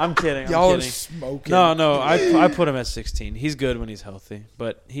 I'm kidding. Y'all I'm are kidding. smoking. No. I put him at 16. He's good when he's healthy,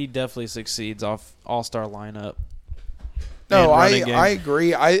 but he definitely succeeds off all-star lineup. No, and running game. I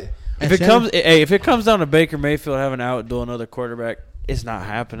agree. If it comes down to Baker Mayfield having to outduel another quarterback, it's not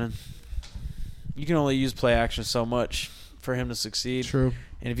happening. You can only use play action so much for him to succeed. True.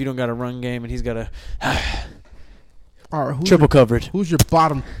 And if you don't got a run game and he's got a All right, triple coverage, who's your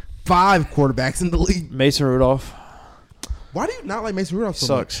bottom 5 quarterbacks in the league? Mason Rudolph Why do you not like Mason Rudolph so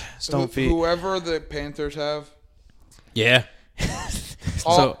sucks. Stone feet. Whoever the Panthers have. Yeah.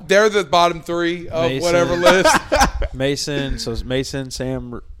 They're the bottom 3 of Mason. whatever list. Mason,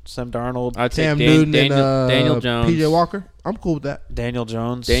 Sam Darnold, I'd take Cam Newton Daniel and Jones. PJ Walker? I'm cool with that. Daniel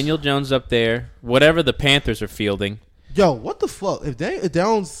Jones. Daniel Jones up there. Whatever the Panthers are fielding. Yo, what the fuck? If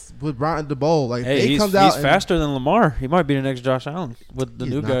Downs with Brian DeBowl, like Hey, if he he's comes out, faster than Lamar. He might be the next Josh Allen with the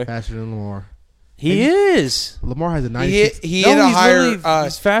he's new not guy. faster than Lamar. He is. Lamar has a He 96 hit, he No, hit a he's higher. literally-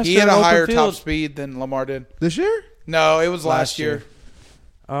 he's faster he hit in a open higher top field. speed than Lamar did. this year. No, it was last Last year. year.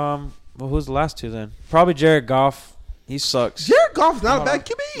 Well, who's the last 2 then? Probably Jared Goff. He sucks. Jared Goff's not a bad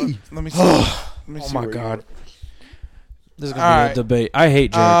QB. Let me see. Let me Oh see my where you God. are. This is All gonna be right. a debate. I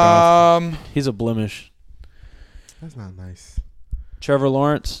hate Jared Goff. He's a blemish. That's not nice. Trevor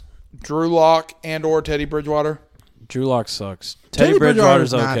Lawrence. Drew Lock and or Teddy Bridgewater. Drew Lock sucks. Teddy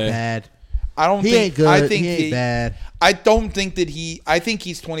Bridgewater's not okay. bad. I don't He think ain't good. I think he ain't bad. I don't think that I think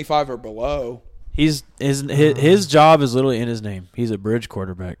he's 25 or below. His job is literally in his name. He's a bridge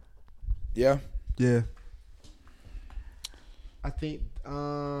quarterback. Yeah. Yeah. I think.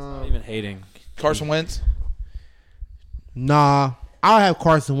 Not even hating. Carson Wentz. Nah. I'll have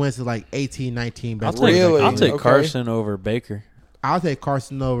Carson Wentz at like 18, 19. I'll best take, Really? I'll take Okay. Carson over Baker. I'll take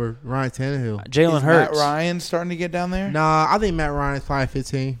Carson over Ryan Tannehill. Jalen Is Hurts. Matt Ryan starting to get down there? Nah, I think Matt Ryan is probably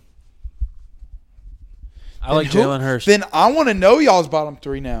 15. I like Then who- Jalen Hurts. Then I want to know y'all's bottom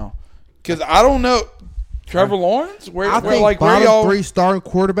 3 now, because I don't know. Trevor Lawrence. I Where think where bottom y'all? 3 starting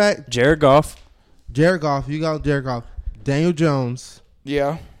quarterback. Jared Goff. Jared Goff. You got Jared Goff. Daniel Jones.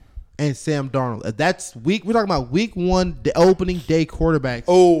 Yeah. And Sam Darnold. That's week. We're talking about week 1, the opening day quarterbacks.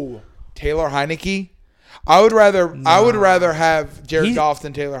 Oh, Taylor Heineke. I would rather have Jared Goff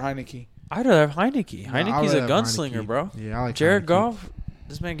than Taylor Heineke. I'd rather have Heineke. I'd Heineke's a rather have gunslinger, Heineke. bro. Yeah, I like Jared Heineke. Goff.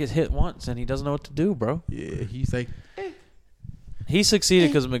 This man gets hit once and he doesn't know what to do, bro. Yeah, he's like. He succeeded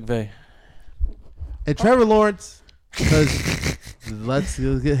because of McVay. And Trevor Lawrence, because let's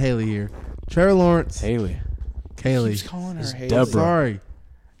get Haley here. Trevor Lawrence, Haley. Kaylee. Keeps calling her Haley. Deborah. Sorry.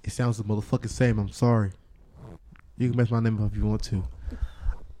 It sounds the motherfucking same. I'm sorry. You can mess my name up if you want to.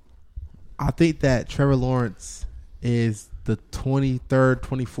 I think that Trevor Lawrence is the 23rd,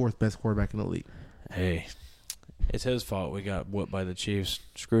 24th best quarterback in the league. Hey. It's his fault we got whooped by the Chiefs.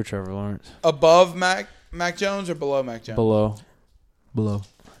 Screw Trevor Lawrence. Above Mac Jones or below Mac Jones? Below.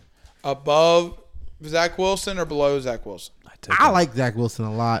 Above Zach Wilson or below Zach Wilson? I like Zach Wilson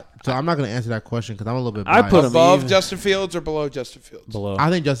a lot, so I'm not going to answer that question because I'm a little bit I biased. put him Above even. Justin Fields or below Justin Fields? Below. I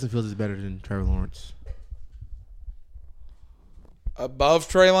think Justin Fields is better than Trevor Lawrence. Above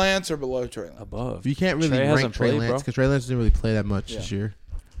Trey Lance or below Trey Lance? Above. You can't really Trey rank hasn't Trey played, Lance bro. because Trey Lance didn't really play that much this year.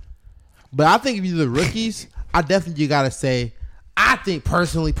 But I think if you're the rookies, I definitely got to say, I think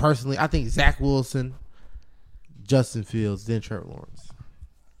personally, I think Zach Wilson, Justin Fields, then Trevor Lawrence.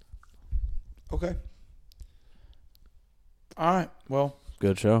 Okay. All right. Well,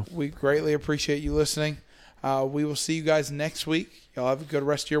 Good show. we greatly appreciate you listening. We will see you guys next week. Y'all have a good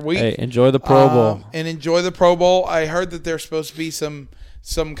rest of your week. Hey, enjoy the Pro Bowl. And enjoy the Pro Bowl. I heard that there's supposed to be some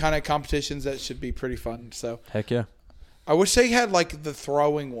kind of competitions that should be pretty fun. So Heck yeah. I wish they had like the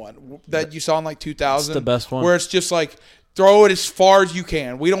throwing one that you saw in like 2000. It's the best one. Where it's just like throw it as far as you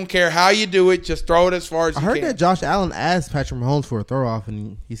can. We don't care how you do it. Just throw it as far as I you heard can. that Josh Allen asked Patrick Mahomes for a throw off,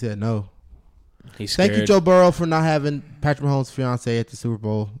 and he said no. He's scared. Thank you, Joe Burrow, for not having Patrick Mahomes' fiance at the Super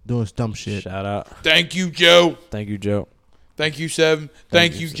Bowl doing dumb shit. Shout out. Thank you, Joe. Thank you, Joe. Thank you, Seven.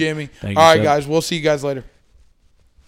 Thank you, Seb. Jimmy. Thank you, All right, Seb. guys. We'll see you guys later.